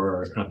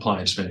for an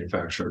appliance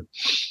manufacturer.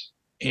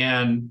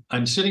 And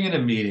I'm sitting in a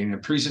meeting, a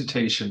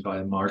presentation by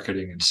a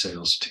marketing and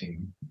sales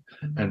team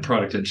and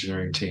product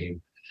engineering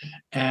team.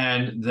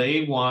 And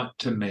they want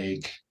to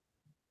make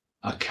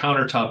a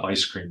countertop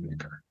ice cream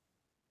maker.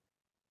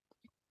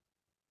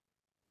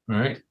 All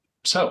right.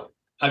 So,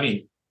 I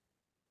mean,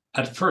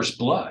 at first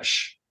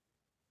blush,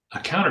 a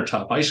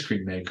countertop ice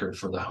cream maker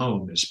for the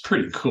home is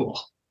pretty cool.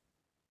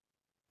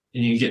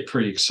 And you get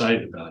pretty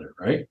excited about it,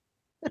 right?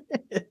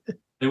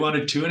 They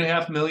wanted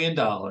 $2.5 million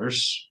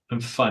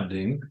in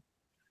funding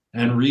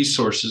and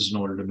resources in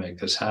order to make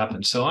this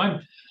happen. So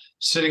I'm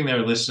sitting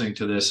there listening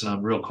to this, and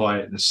I'm real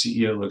quiet. And the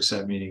CEO looks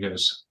at me and he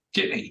goes,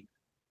 "Gitney,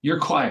 you're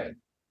quiet.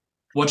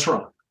 What's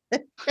wrong?"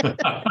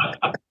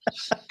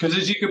 Because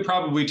as you could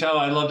probably tell,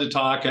 I love to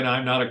talk and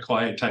I'm not a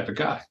quiet type of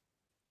guy.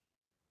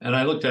 And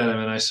I looked at him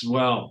and I said,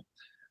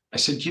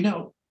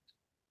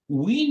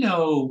 we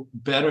know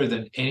better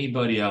than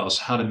anybody else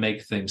how to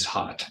make things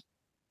hot.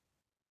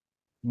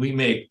 We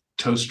make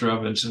toaster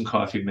ovens and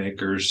coffee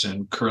makers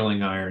and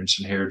curling irons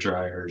and hair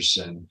dryers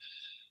and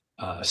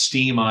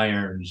steam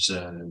irons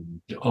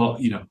and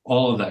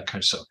all of that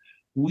kind of stuff.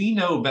 We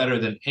know better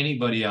than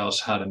anybody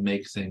else how to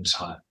make things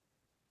hot.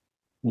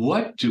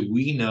 What do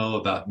we know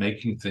about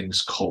making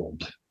things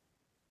cold?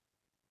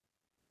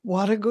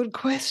 What a good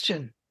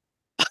question.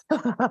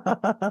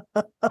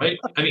 Right?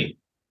 I mean,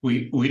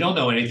 we don't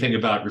know anything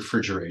about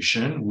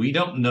refrigeration. We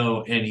don't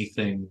know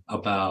anything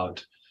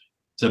about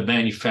the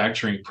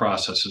manufacturing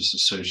processes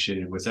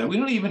associated with that. We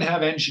don't even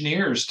have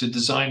engineers to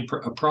design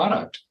a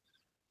product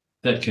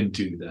that can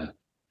do that.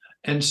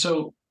 And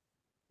so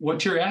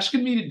what you're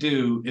asking me to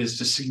do is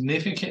to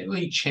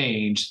significantly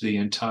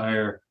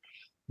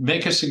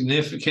make a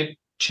significant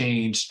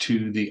change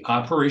to the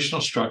operational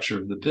structure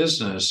of the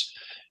business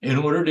in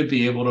order to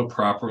be able to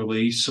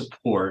properly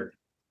support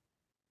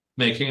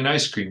making an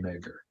ice cream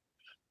maker.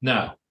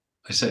 Now,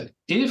 I said,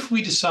 if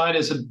we decide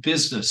as a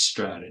business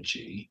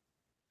strategy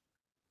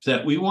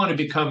that we want to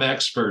become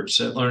experts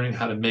at learning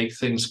how to make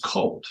things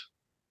cold,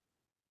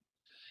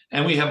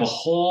 and we have a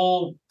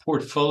whole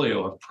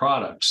portfolio of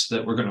products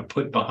that we're going to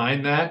put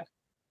behind that,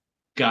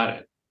 got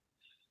it.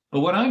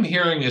 But what I'm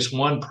hearing is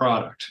one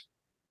product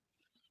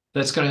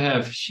that's going to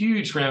have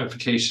huge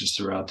ramifications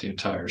throughout the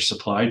entire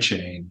supply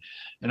chain.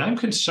 And I'm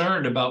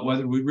concerned about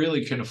whether we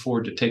really can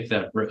afford to take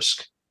that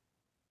risk.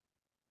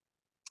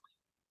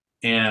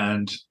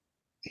 And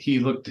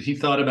he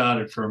thought about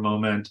it for a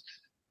moment,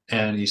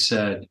 and he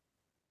said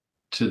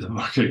to the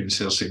marketing and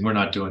sales team, "We're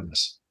not doing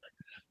this.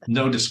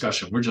 No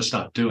discussion. We're just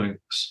not doing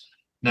this."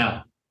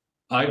 Now,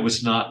 I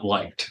was not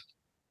liked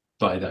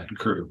by that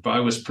group. I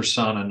was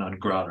persona non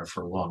grata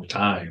for a long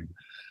time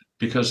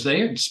because they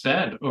had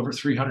spent over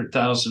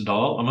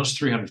 $300,000, almost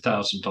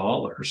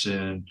 $300,000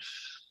 in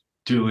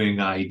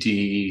doing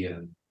ID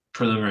and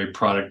preliminary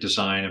product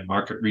design and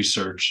market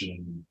research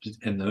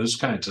and those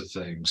kinds of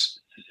things.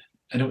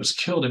 And it was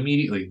killed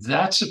immediately.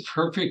 That's a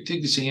perfect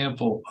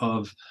example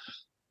of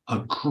a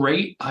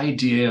great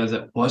idea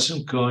that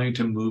wasn't going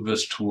to move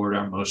us toward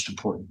our most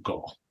important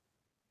goal.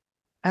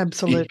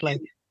 Absolutely.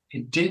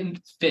 It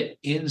didn't fit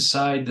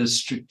inside the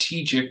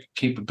strategic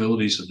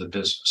capabilities of the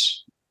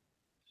business.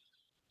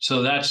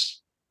 So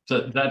that's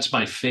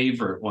my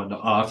favorite one to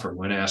offer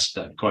when asked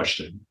that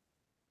question.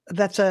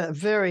 That's a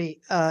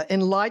very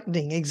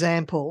enlightening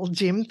example,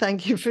 Jim.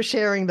 Thank you for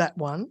sharing that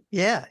one.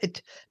 Yeah,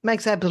 it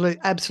makes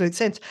absolute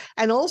sense.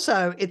 And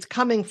also, it's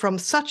coming from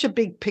such a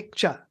big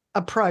picture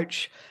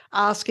approach,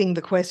 asking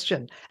the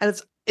question, and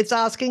it's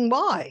asking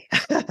why.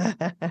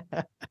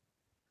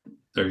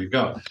 There you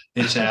go.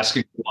 It's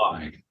asking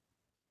why.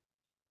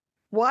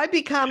 Why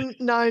become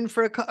known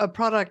for a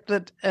product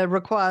that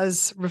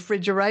requires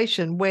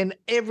refrigeration when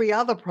every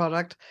other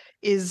product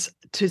is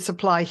to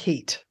supply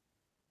heat?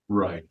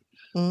 Right.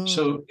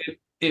 So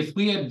if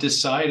we had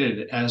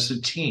decided as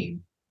a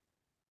team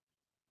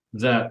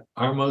that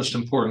our most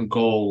important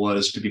goal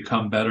was to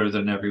become better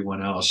than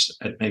everyone else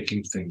at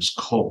making things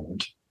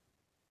cold,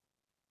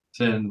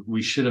 then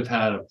we should have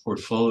had a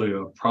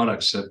portfolio of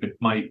products that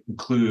might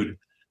include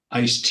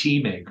iced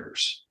tea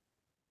makers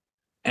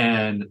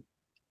and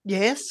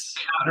Yes.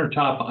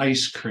 countertop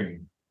ice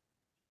cream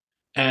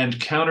and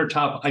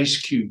countertop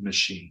ice cube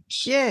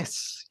machines.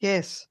 Yes.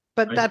 Yes.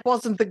 But Right?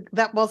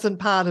 that wasn't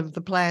part of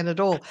the plan at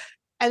all.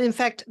 And in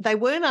fact, they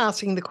weren't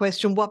asking the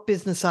question, what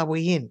business are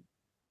we in?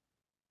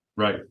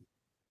 Right.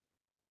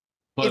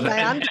 Well,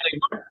 and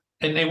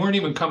they weren't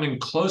even coming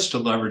close to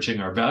leveraging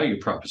our value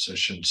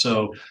proposition.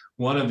 So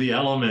one of the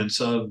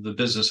elements of the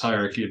business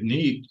hierarchy of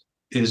need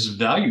is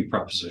value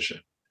proposition.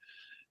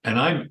 And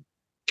I'm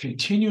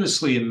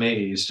continuously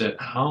amazed at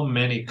how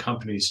many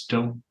companies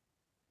don't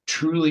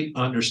truly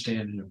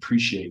understand and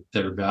appreciate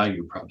their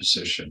value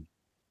proposition.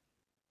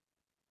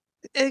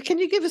 Can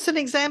you give us an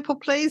example,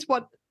 please?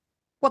 What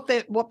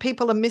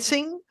people are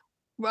missing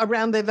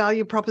around their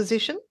value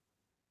proposition?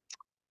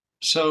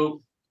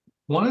 So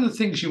one of the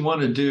things you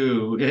want to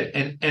do,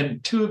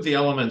 and two of the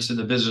elements in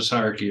the business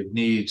hierarchy of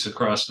needs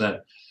across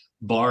that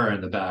bar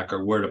in the back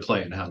are where to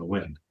play and how to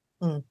win.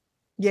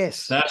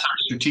 Yes. That's our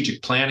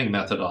strategic planning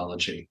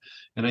methodology.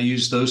 And I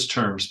use those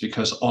terms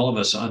because all of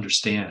us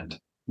understand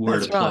where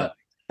to play.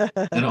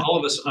 And all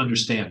of us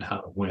understand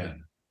how to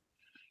win.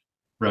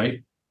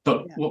 Right?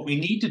 But what we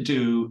need to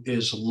do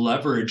is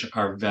leverage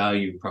our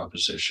value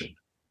proposition.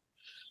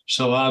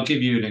 So I'll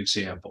give you an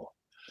example.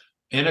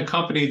 In a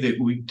company that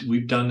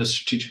we've done the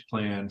strategic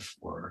plan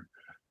for,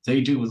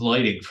 they do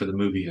lighting for the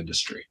movie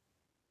industry.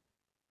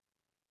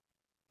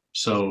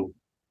 So,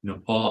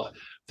 all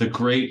the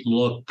great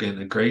look and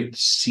the great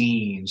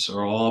scenes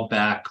are all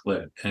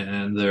backlit,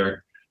 and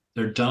they're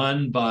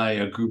done by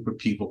a group of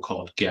people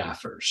called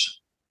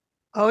gaffers.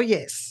 Oh,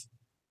 yes.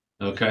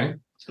 Okay.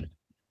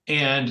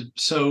 And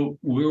so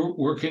we're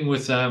working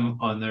with them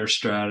on their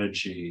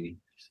strategy,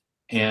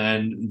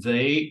 and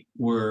they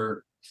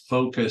were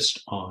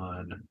focused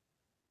on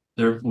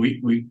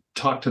we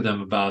talked to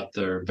them about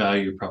their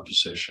value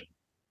proposition.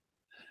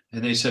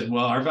 And they said,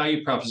 well, our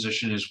value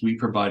proposition is we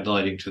provide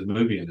lighting to the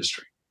movie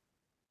industry.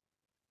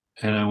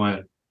 And I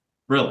went,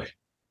 really?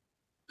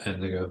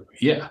 And they go,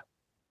 yeah.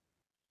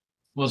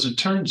 Well, as it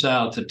turns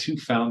out, the two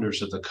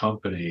founders of the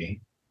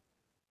company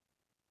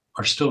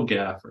are still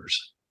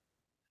gaffers.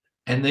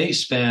 And they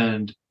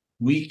spend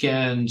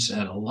weekends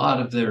and a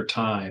lot of their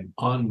time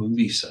on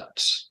movie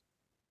sets.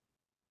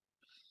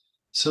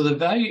 So the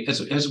value,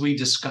 as we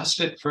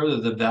discussed it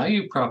further, the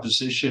value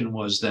proposition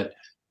was that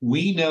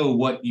we know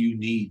what you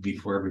need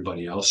before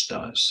everybody else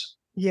does.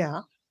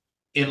 Yeah.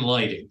 In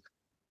lighting.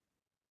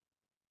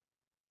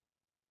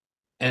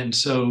 And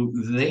so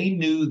they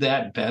knew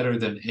that better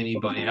than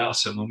anybody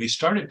else. And when we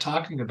started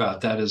talking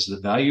about that as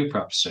the value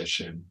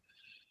proposition,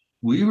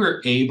 we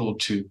were able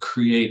to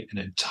create an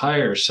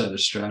entire set of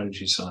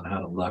strategies on how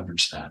to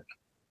leverage that,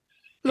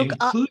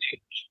 including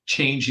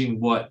changing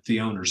what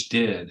the owners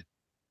did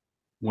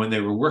when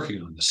they were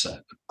working on the set.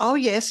 Oh,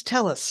 yes.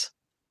 Tell us.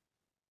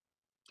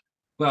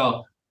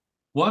 Well,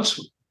 once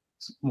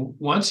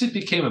it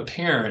became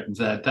apparent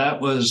that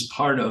that was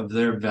part of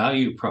their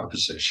value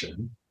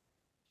proposition,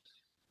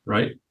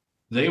 right?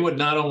 They would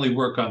not only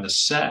work on the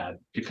set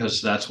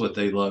because that's what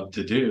they love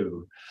to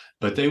do,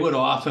 but they would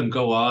often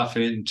go off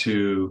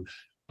into,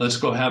 let's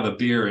go have a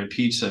beer and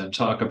pizza and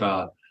talk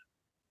about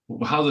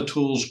how the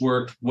tools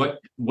worked, what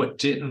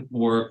didn't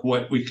work,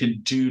 what we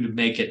could do to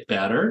make it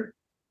better,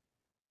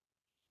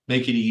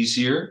 make it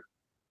easier,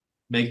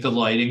 make the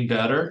lighting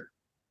better,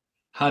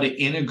 how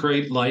to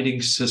integrate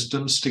lighting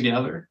systems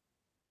together.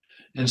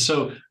 And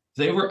so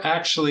they were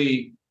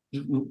actually,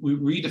 we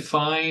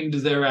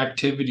redefined their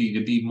activity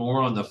to be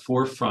more on the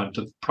forefront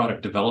of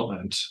product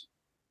development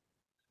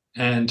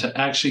and to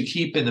actually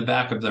keep in the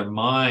back of their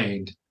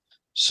mind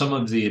some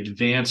of the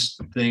advanced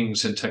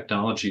things and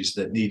technologies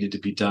that needed to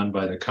be done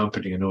by the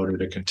company in order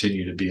to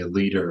continue to be a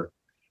leader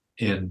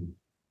in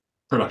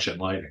production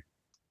lighting.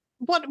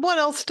 What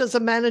else does a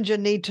manager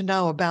need to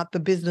know about the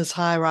business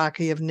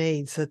hierarchy of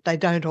needs that they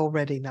don't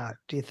already know,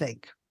 do you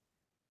think?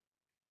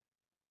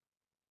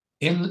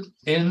 In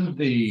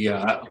the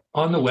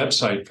on the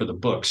website for the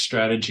book,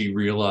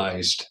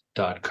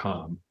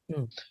 strategyrealized.com,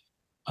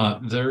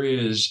 there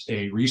is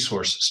a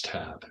resources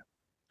tab.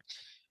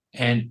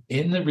 And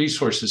in the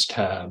resources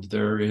tab,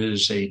 there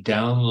is a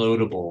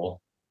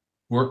downloadable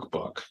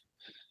workbook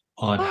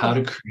on how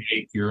to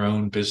create your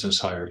own business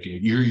hierarchy,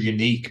 your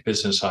unique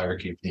business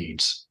hierarchy of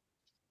needs.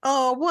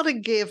 Oh, what a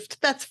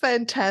gift. That's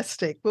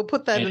fantastic. We'll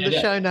put that in the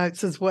show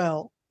notes as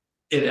well.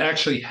 It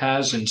actually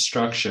has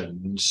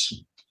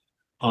instructions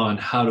on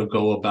how to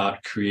go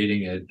about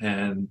creating it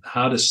and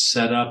how to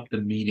set up the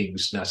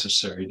meetings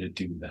necessary to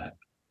do that.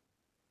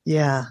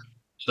 Yeah.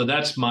 So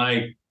that's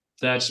my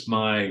that's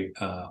my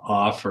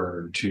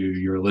offer to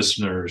your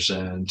listeners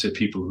and to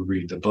people who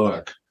read the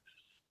book.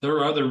 There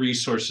are other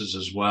resources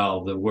as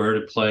well. The Where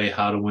to Play,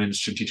 How to Win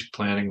strategic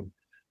planning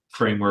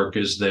framework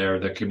is there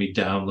that can be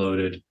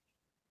downloaded.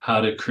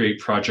 How to create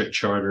project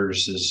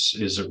charters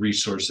is a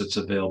resource that's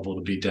available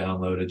to be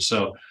downloaded.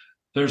 So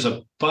there's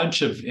a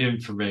bunch of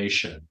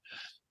information.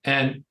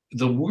 And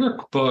the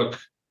workbook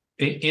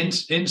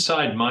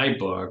inside my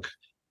book,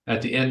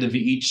 at the end of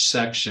each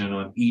section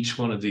on each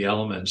one of the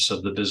elements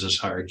of the business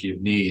hierarchy of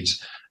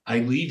needs, I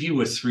leave you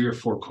with 3 or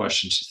 4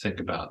 questions to think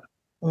about.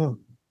 Mm.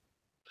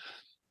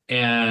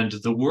 And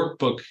the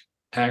workbook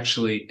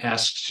actually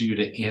asks you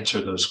to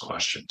answer those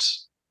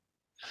questions.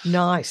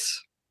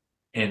 Nice.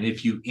 And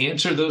if you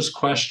answer those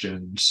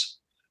questions,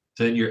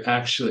 then you're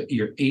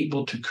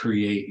able to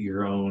create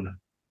your own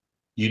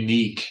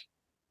unique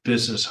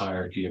business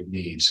hierarchy of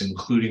needs,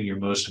 including your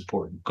most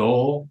important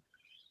goal,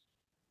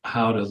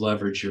 how to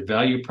leverage your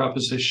value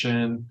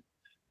proposition,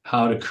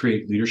 how to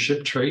create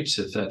leadership traits,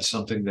 if that's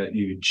something that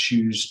you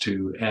choose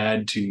to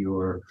add to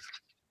your,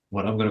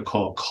 what I'm going to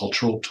call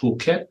cultural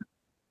toolkit,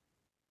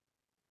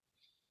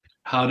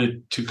 how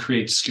to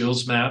create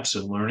skills maps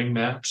and learning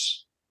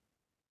maps.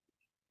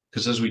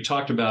 Because as we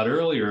talked about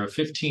earlier, a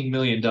 $15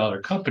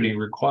 million company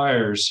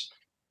requires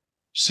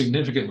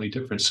significantly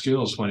different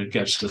skills when it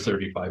gets to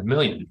 35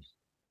 million.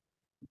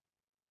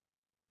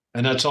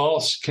 And that's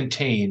all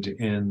contained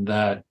in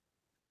that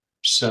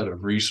set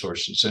of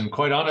resources. And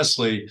quite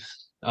honestly,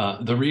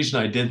 the reason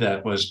I did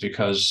that was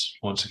because,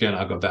 once again,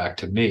 I'll go back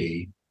to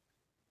me,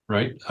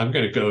 right? I'm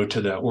going to go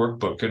to that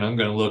workbook and I'm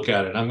going to look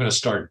at it. I'm going to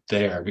start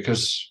there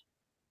because,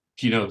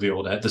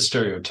 the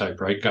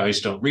stereotype, right?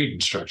 Guys don't read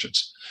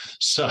instructions.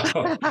 So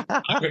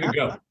I'm going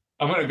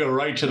to go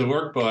right to the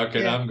workbook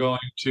and I'm going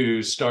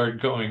to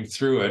start going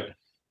through it.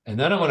 And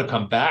then I'm going to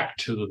come back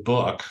to the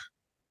book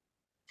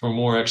for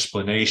more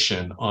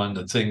explanation on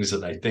the things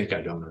that I think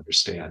I don't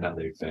understand, how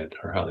they fit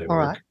or how they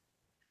work. Right.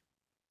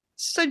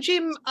 So,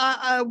 Jim,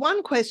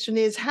 one question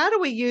is, how do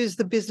we use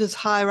the business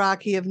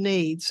hierarchy of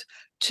needs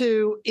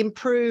to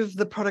improve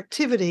the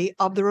productivity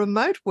of the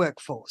remote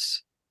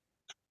workforce?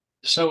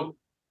 So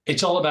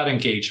it's all about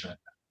engagement.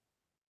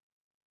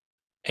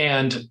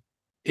 And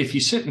if you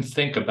sit and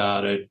think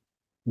about it,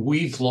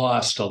 we've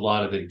lost a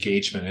lot of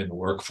engagement in the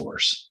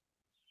workforce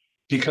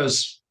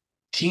because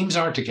teams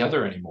aren't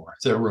together anymore.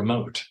 They're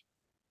remote.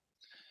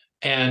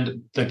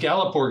 And the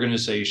Gallup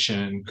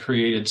organization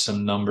created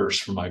some numbers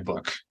for my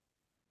book.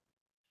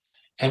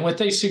 And what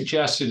they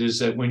suggested is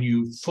that when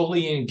you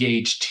fully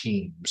engage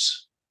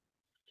teams,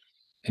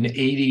 an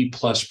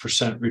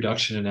 80+%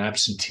 reduction in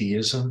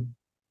absenteeism,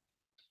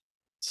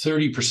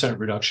 30%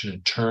 reduction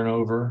in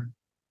turnover,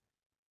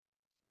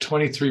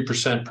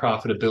 23%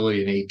 profitability,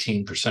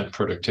 and 18%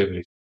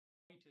 productivity.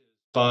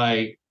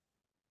 By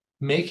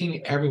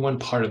making everyone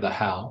part of the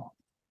how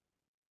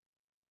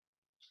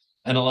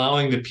and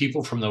allowing the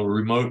people from the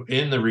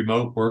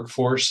remote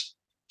workforce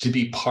to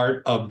be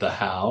part of the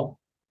how,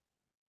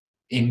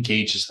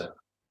 engages them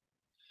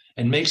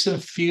and makes them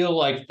feel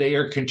like they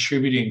are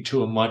contributing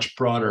to a much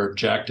broader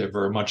objective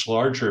or a much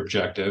larger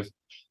objective,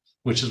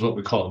 which is what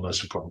we call the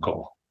most important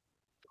goal.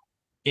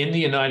 In the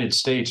United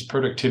States,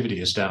 productivity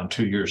is down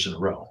 2 years in a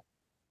row.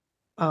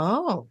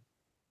 Oh.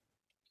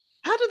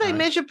 How do they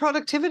measure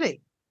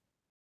productivity?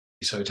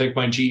 So I take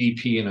my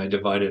GDP and I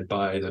divide it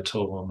by the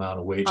total amount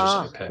of wages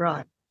I pay.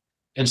 Right.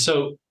 And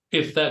so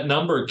if that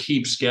number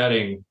keeps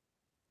getting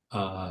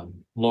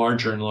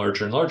larger and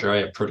larger and larger, I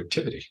have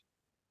productivity.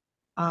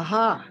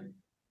 Aha.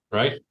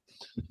 Right?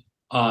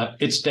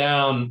 It's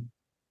down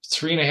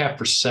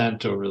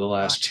 3.5% over the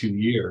last 2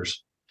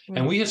 years.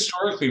 And we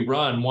historically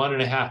run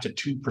 1.5%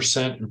 to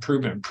 2%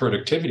 improvement in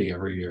productivity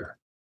every year.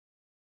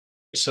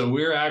 So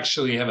we're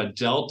actually have a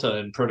delta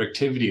in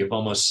productivity of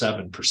almost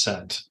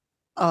 7%.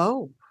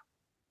 Oh.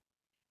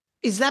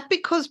 Is that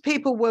because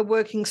people were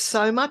working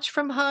so much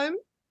from home?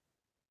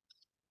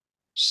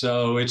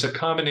 So it's a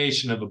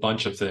combination of a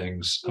bunch of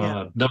things.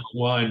 Yeah. Number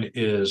one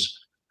is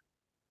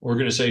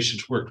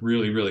organizations worked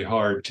really, really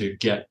hard to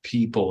get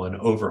people and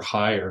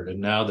overhired, and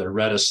now they're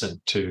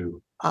reticent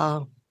to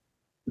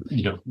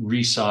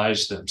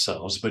resize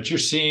themselves. But you're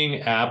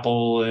seeing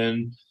Apple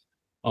and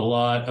a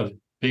lot of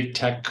big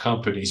tech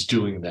companies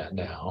doing that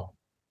now.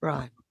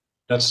 Right.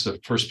 That's the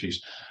first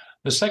piece.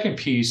 The second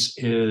piece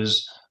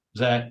is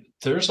that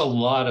there's a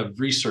lot of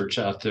research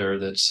out there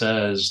that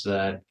says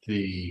that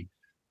the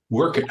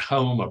work at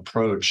home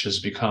approach has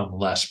become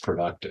less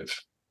productive.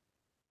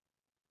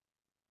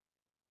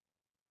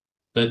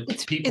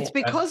 It's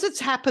because it's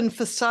happened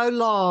for so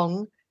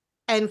long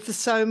and for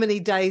so many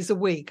days a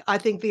week. I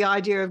think the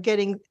idea of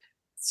getting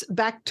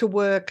back to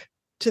work,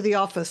 to the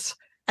office,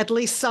 at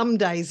least some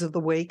days of the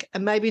week,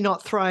 and maybe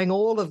not throwing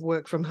all of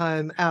work from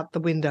home out the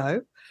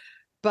window,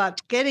 but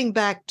getting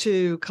back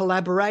to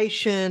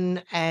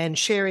collaboration and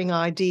sharing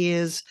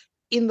ideas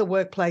in the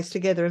workplace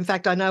together. In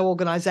fact, I know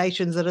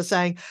organizations that are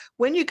saying,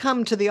 when you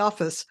come to the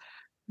office,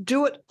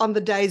 do it on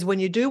the days when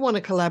you do want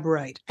to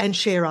collaborate and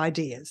share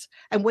ideas.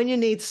 And when you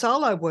need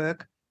solo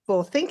work,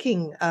 for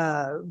thinking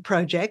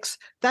projects,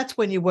 that's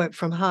when you work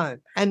from home.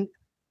 And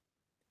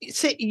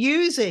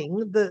using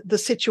the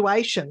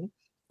situation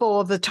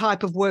for the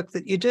type of work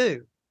that you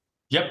do.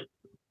 Yep.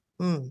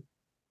 Mm.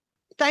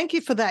 Thank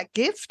you for that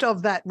gift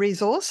of that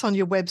resource on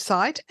your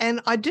website.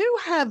 And I do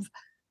have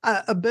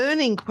a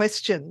burning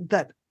question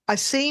that I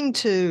seem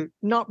to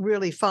not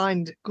really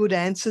find good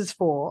answers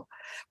for,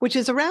 which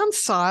is around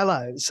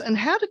silos and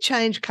how to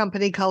change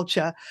company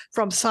culture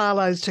from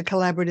silos to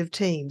collaborative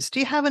teams. Do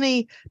you have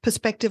any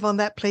perspective on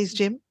that, please,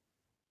 Jim?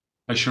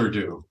 I sure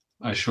do.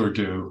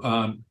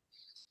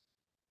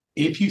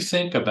 If you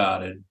think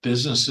about it,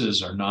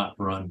 businesses are not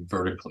run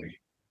vertically.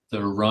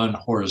 They're run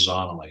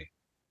horizontally.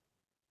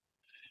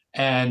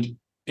 And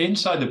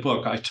inside the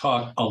book, I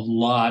talk a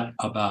lot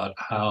about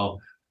how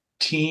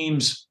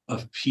teams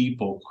of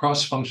people,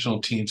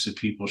 cross-functional teams of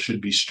people,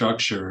 should be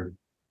structured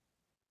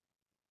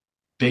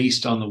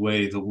based on the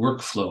way the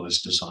workflow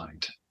is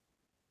designed.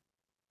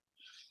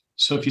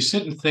 So if you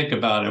sit and think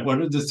about it, what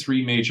are the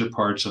three major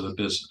parts of the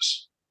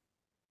business?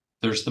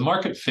 There's the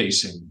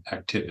market-facing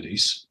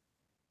activities: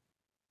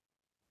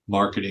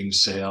 marketing,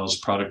 sales,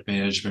 product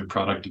management,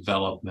 product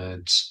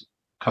development,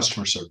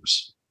 customer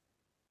service.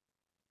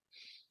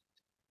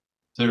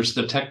 There's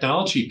the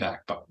technology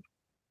backbone.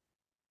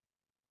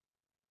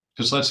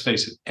 Because let's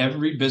face it,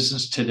 every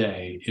business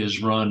today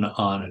is run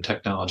on a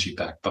technology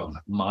backbone.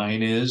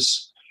 Mine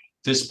is.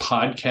 This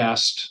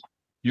podcast,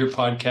 your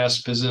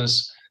podcast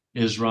business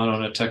is run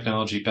on a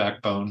technology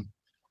backbone.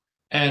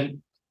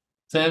 And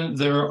then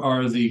there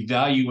are the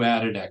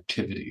value-added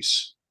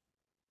activities.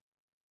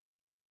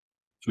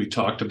 We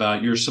talked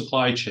about your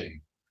supply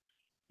chain.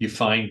 You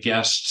find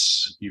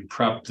guests, you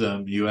prep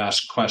them, you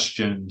ask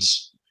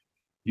questions,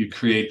 you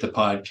create the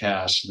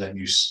podcast, then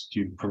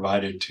you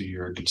provide it to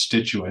your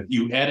constituent.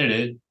 You edit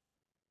it,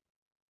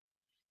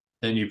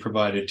 then you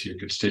provide it to your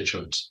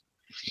constituents.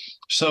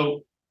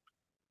 So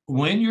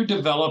when you're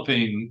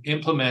developing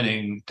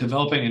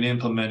and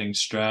implementing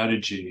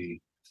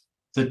strategy,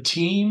 the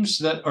teams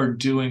that are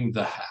doing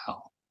the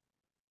how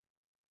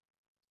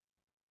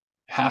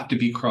have to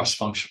be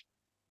cross-functional.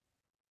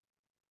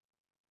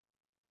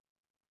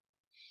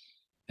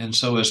 And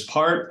so as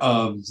part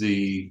of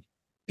the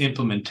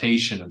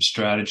implementation of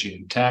strategy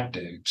and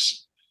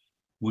tactics,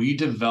 we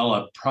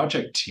develop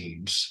project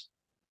teams,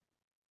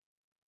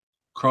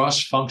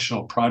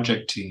 cross-functional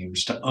project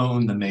teams, to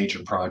own the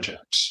major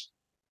projects.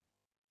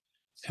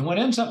 And what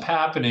ends up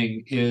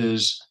happening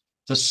is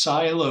the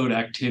siloed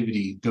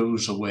activity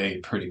goes away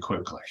pretty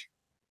quickly.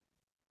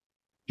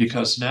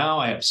 Because now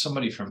I have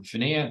somebody from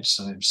finance,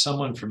 and I have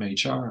someone from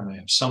HR, and I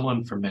have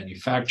someone from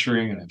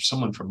manufacturing, and I have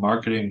someone from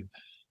marketing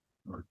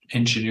or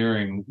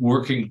engineering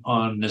working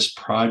on this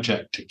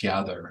project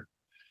together.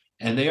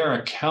 And they are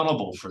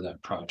accountable for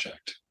that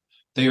project.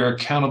 They are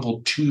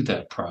accountable to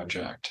that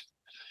project.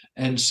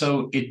 And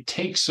so it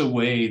takes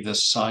away the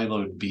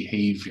siloed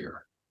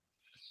behavior.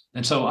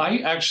 And so I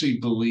actually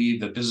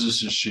believe that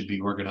businesses should be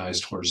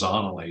organized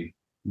horizontally,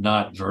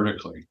 not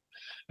vertically.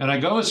 And I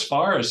go as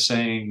far as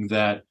saying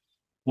that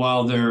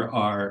while there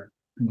are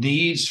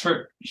needs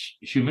for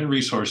human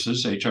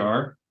resources,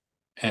 HR,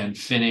 and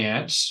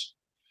finance,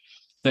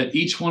 that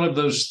each one of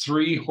those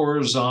three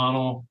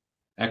horizontal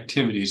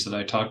activities that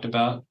I talked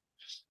about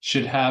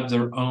should have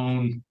their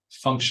own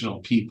functional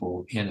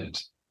people in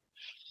it.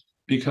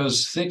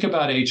 Because think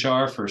about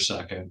HR for a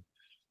second.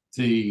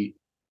 The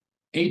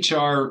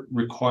HR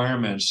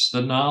requirements,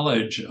 the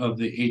knowledge of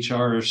the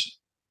HR's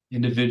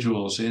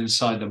individuals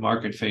inside the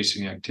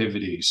market-facing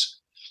activities,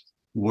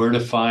 where to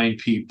find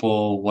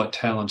people, what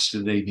talents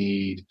do they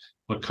need,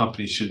 what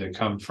companies should they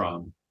come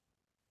from.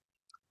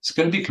 It's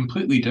going to be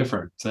completely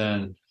different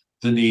than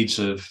the needs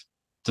of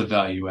the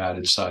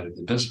value-added side of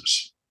the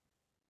business.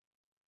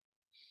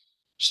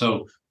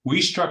 So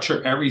we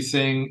structure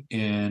everything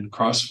in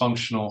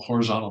cross-functional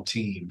horizontal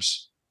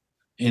teams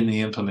in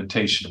the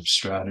implementation of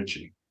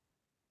strategy.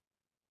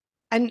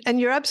 And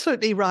you're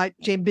absolutely right,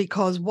 Jim,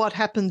 because what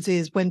happens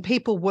is when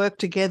people work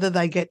together,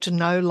 they get to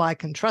know,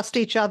 like, and trust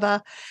each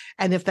other.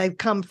 And if they've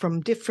come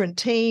from different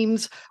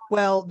teams,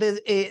 well,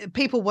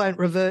 people won't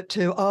revert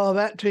to, oh,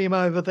 that team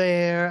over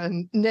there,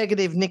 and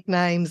negative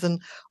nicknames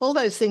and all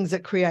those things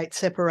that create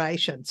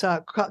separation. So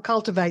it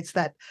cultivates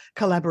that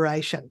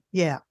collaboration.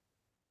 Yeah.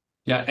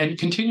 Yeah, and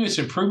continuous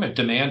improvement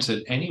demands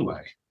it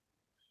anyway.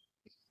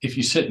 If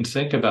you sit and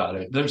think about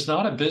it, there's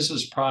not a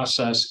business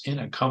process in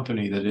a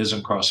company that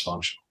isn't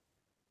cross-functional.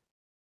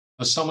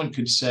 Someone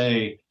could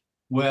say,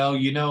 well,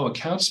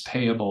 accounts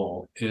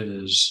payable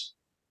is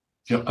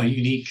a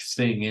unique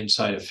thing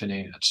inside of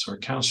finance, or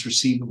accounts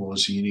receivable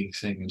is a unique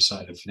thing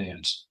inside of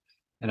finance.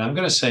 And I'm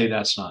going to say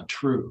that's not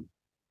true,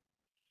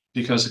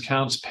 because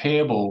accounts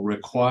payable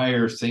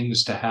require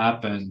things to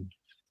happen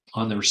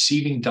on the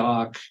receiving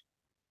dock,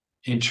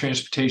 in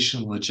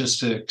transportation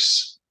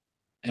logistics,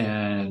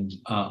 and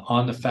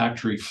on the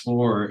factory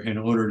floor in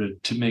order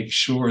to make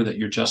sure that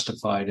you're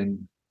justified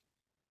in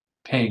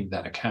paying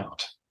that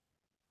account.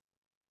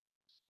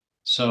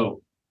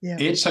 So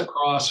It's a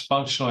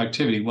cross-functional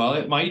activity. While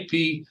it might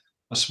be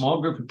a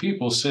small group of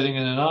people sitting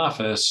in an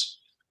office,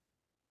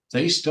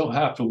 they still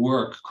have to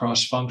work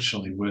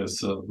cross-functionally with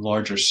a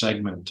larger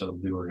segment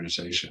of the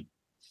organization.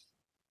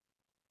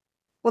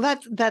 Well,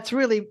 that's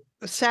really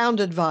sound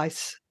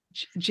advice,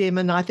 Jim,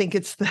 and I think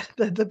it's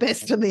the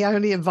best and the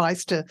only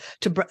advice to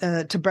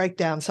break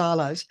down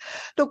silos.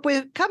 Look,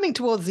 we're coming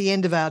towards the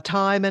end of our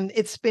time, and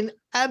it's been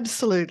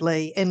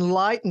absolutely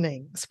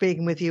enlightening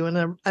speaking with you,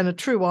 and a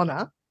true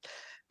honour.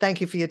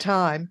 Thank you for your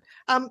time.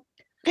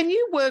 Can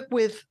you work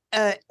with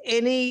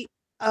any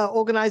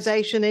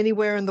organisation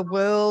anywhere in the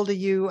world? Do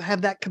you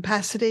have that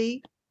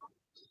capacity?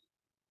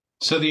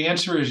 So the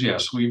answer is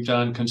yes. We've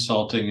done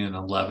consulting in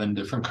 11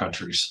 different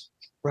countries.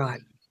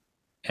 Right.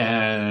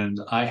 And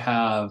I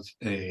have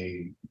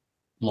a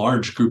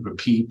large group of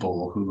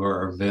people who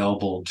are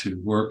available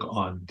to work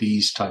on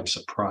these types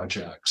of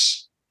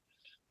projects.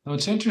 Now,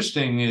 what's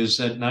interesting is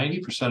that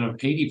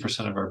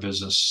 80% of our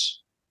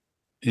business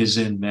is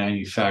in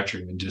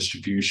manufacturing and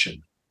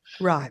distribution.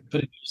 Right.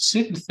 But if you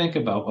sit and think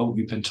about what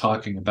we've been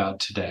talking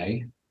about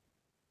today,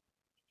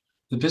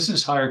 the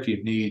business hierarchy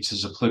of needs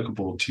is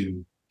applicable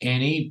to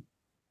any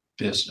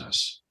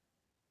business,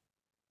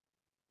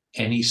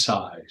 any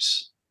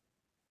size.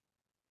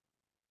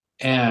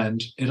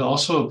 And it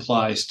also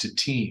applies to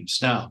teams.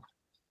 Now,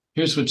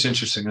 here's what's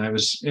interesting. I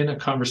was in a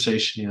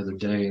conversation the other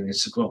day, and I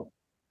said, well,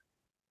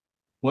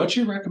 what's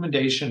your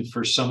recommendation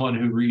for someone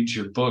who reads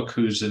your book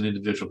who's an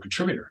individual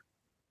contributor?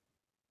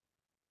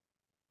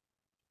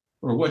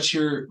 Or what's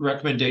your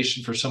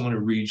recommendation for someone who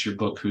reads your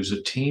book who's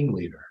a team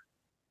leader?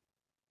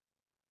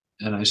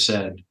 And I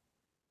said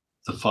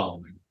the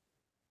following.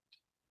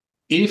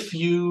 If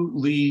you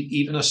lead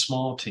even a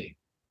small team,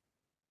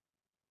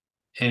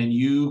 and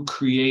you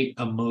create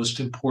a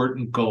most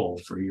important goal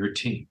for your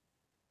team,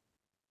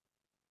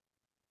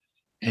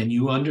 and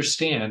you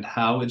understand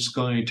how it's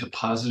going to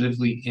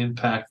positively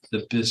impact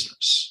the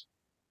business,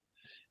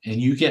 and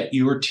you get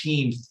your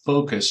team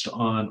focused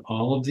on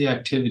all of the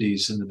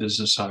activities in the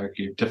business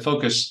hierarchy, to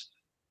focus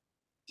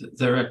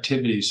their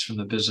activities from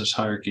the business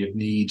hierarchy of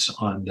needs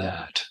on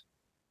that,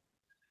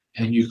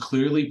 and you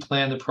clearly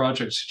plan the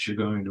projects that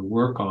you're going to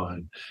work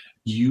on,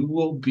 you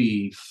will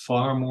be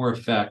far more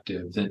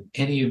effective than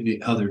any of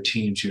the other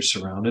teams you're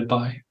surrounded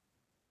by.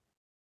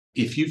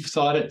 If you've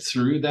thought it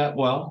through that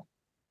well,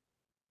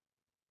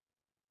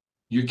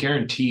 you're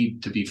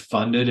guaranteed to be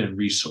funded and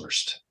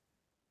resourced,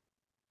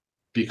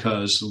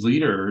 because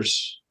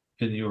leaders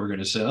in the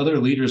organization, other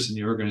leaders in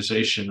the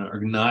organization,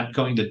 are not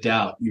going to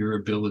doubt your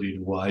ability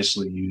to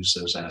wisely use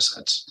those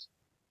assets.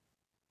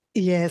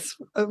 Yes,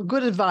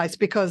 good advice,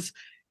 because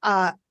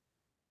I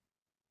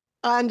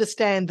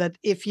understand that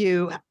if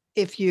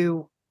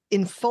you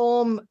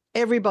inform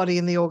everybody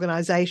in the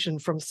organization,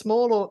 from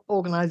small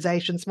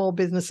organizations, small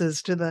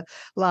businesses, to the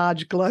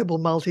large global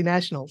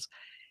multinationals,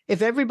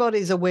 if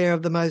everybody's aware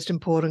of the most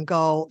important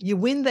goal, you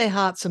win their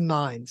hearts and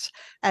minds.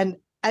 And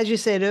as you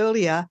said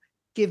earlier,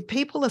 give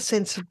people a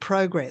sense of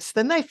progress.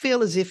 Then they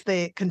feel as if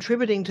they're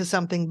contributing to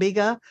something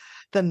bigger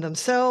than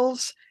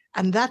themselves.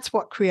 And that's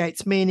what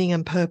creates meaning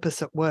and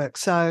purpose at work.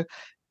 So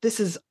this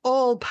is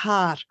all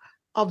part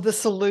of the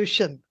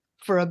solution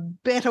for a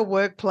better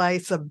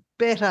workplace, a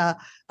better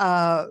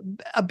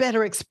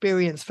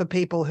experience for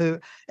people who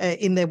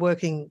in their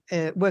working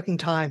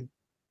time.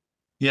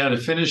 Yeah, to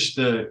finish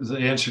the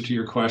answer to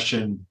your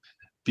question,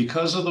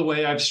 because of the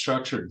way I've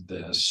structured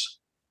this,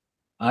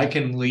 I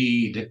can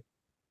lead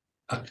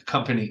a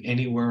company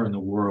anywhere in the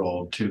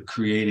world to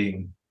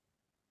creating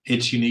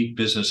its unique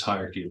business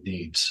hierarchy of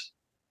needs.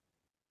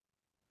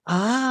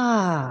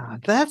 Ah,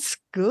 that's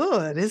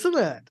good, isn't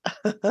it?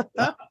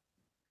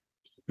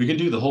 We can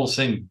do the whole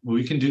thing.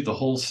 We can do the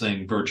whole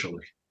thing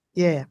virtually.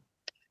 Yeah.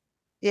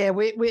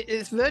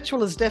 It's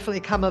virtual has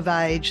definitely come of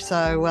age.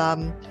 So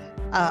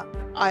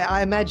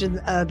I imagine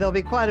there'll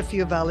be quite a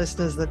few of our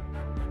listeners that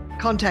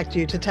contact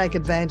you to take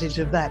advantage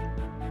of that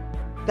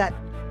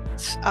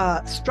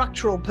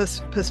structural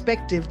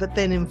perspective that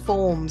then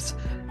informs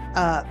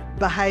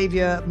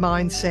behavior,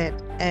 mindset,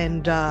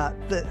 and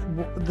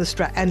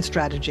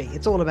strategy.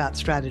 It's all about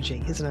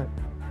strategy, isn't it?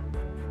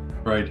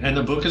 Right. And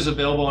the book is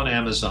available on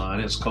Amazon.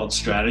 It's called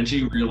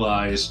Strategy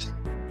Realized,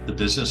 The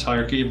Business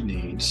Hierarchy of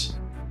Needs.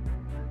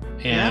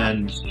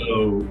 And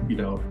so,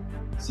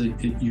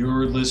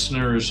 your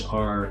listeners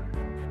are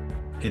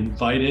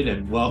invited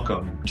and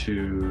welcome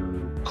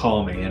to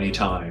call me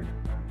anytime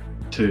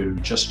to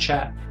just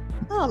chat.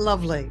 Oh,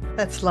 lovely.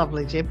 That's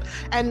lovely, Jim.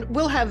 And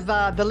we'll have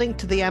the link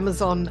to the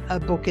Amazon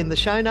book in the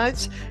show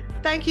notes.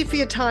 Thank you for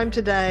your time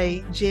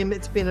today, Jim.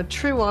 It's been a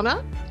true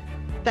honour.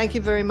 Thank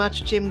you very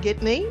much, Jim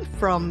Gitney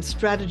from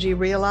Strategy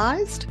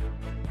Realized.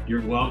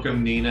 You're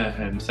welcome, Nina,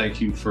 and thank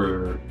you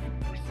for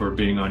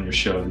being on your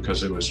show,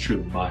 because it was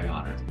truly my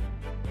honor.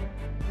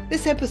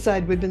 This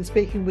episode, we've been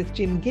speaking with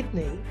Jim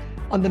Gitney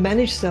on the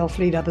Manage Self,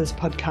 Lead Others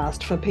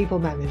podcast for people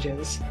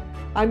managers.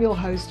 I'm your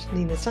host,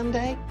 Nina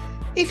Sunday.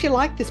 If you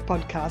like this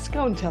podcast,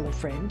 go and tell a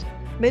friend.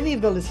 Many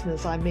of the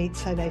listeners I meet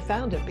say they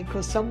found it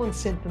because someone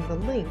sent them the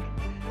link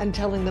and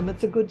telling them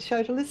it's a good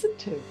show to listen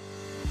to.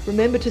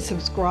 Remember to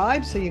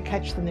subscribe so you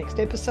catch the next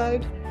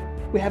episode.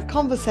 We have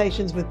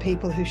conversations with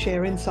people who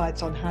share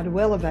insights on how to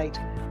elevate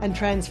and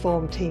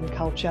transform team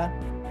culture.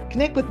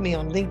 Connect with me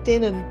on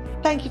LinkedIn,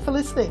 and thank you for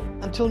listening.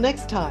 Until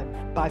next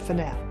time, bye for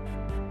now.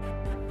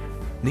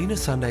 Nina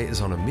Sunday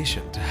is on a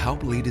mission to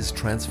help leaders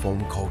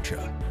transform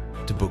culture.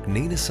 To book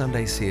Nina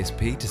Sunday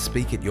CSP to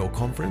speak at your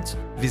conference,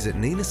 visit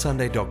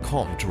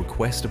ninasunday.com to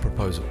request a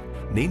proposal.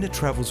 Nina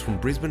travels from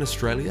Brisbane,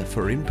 Australia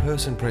for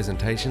in-person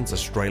presentations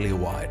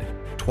Australia-wide.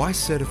 Twice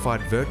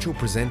certified virtual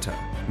presenter,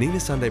 Nina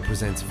Sunday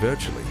presents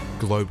virtually,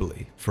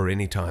 globally, for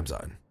any time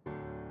zone.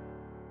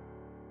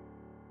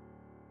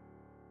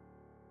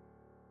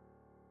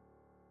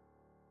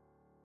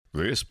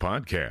 This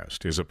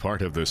podcast is a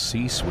part of the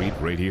C-Suite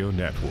Radio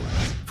Network.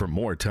 For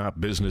more top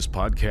business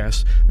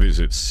podcasts,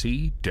 visit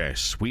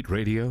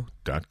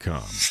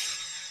c-suiteradio.com.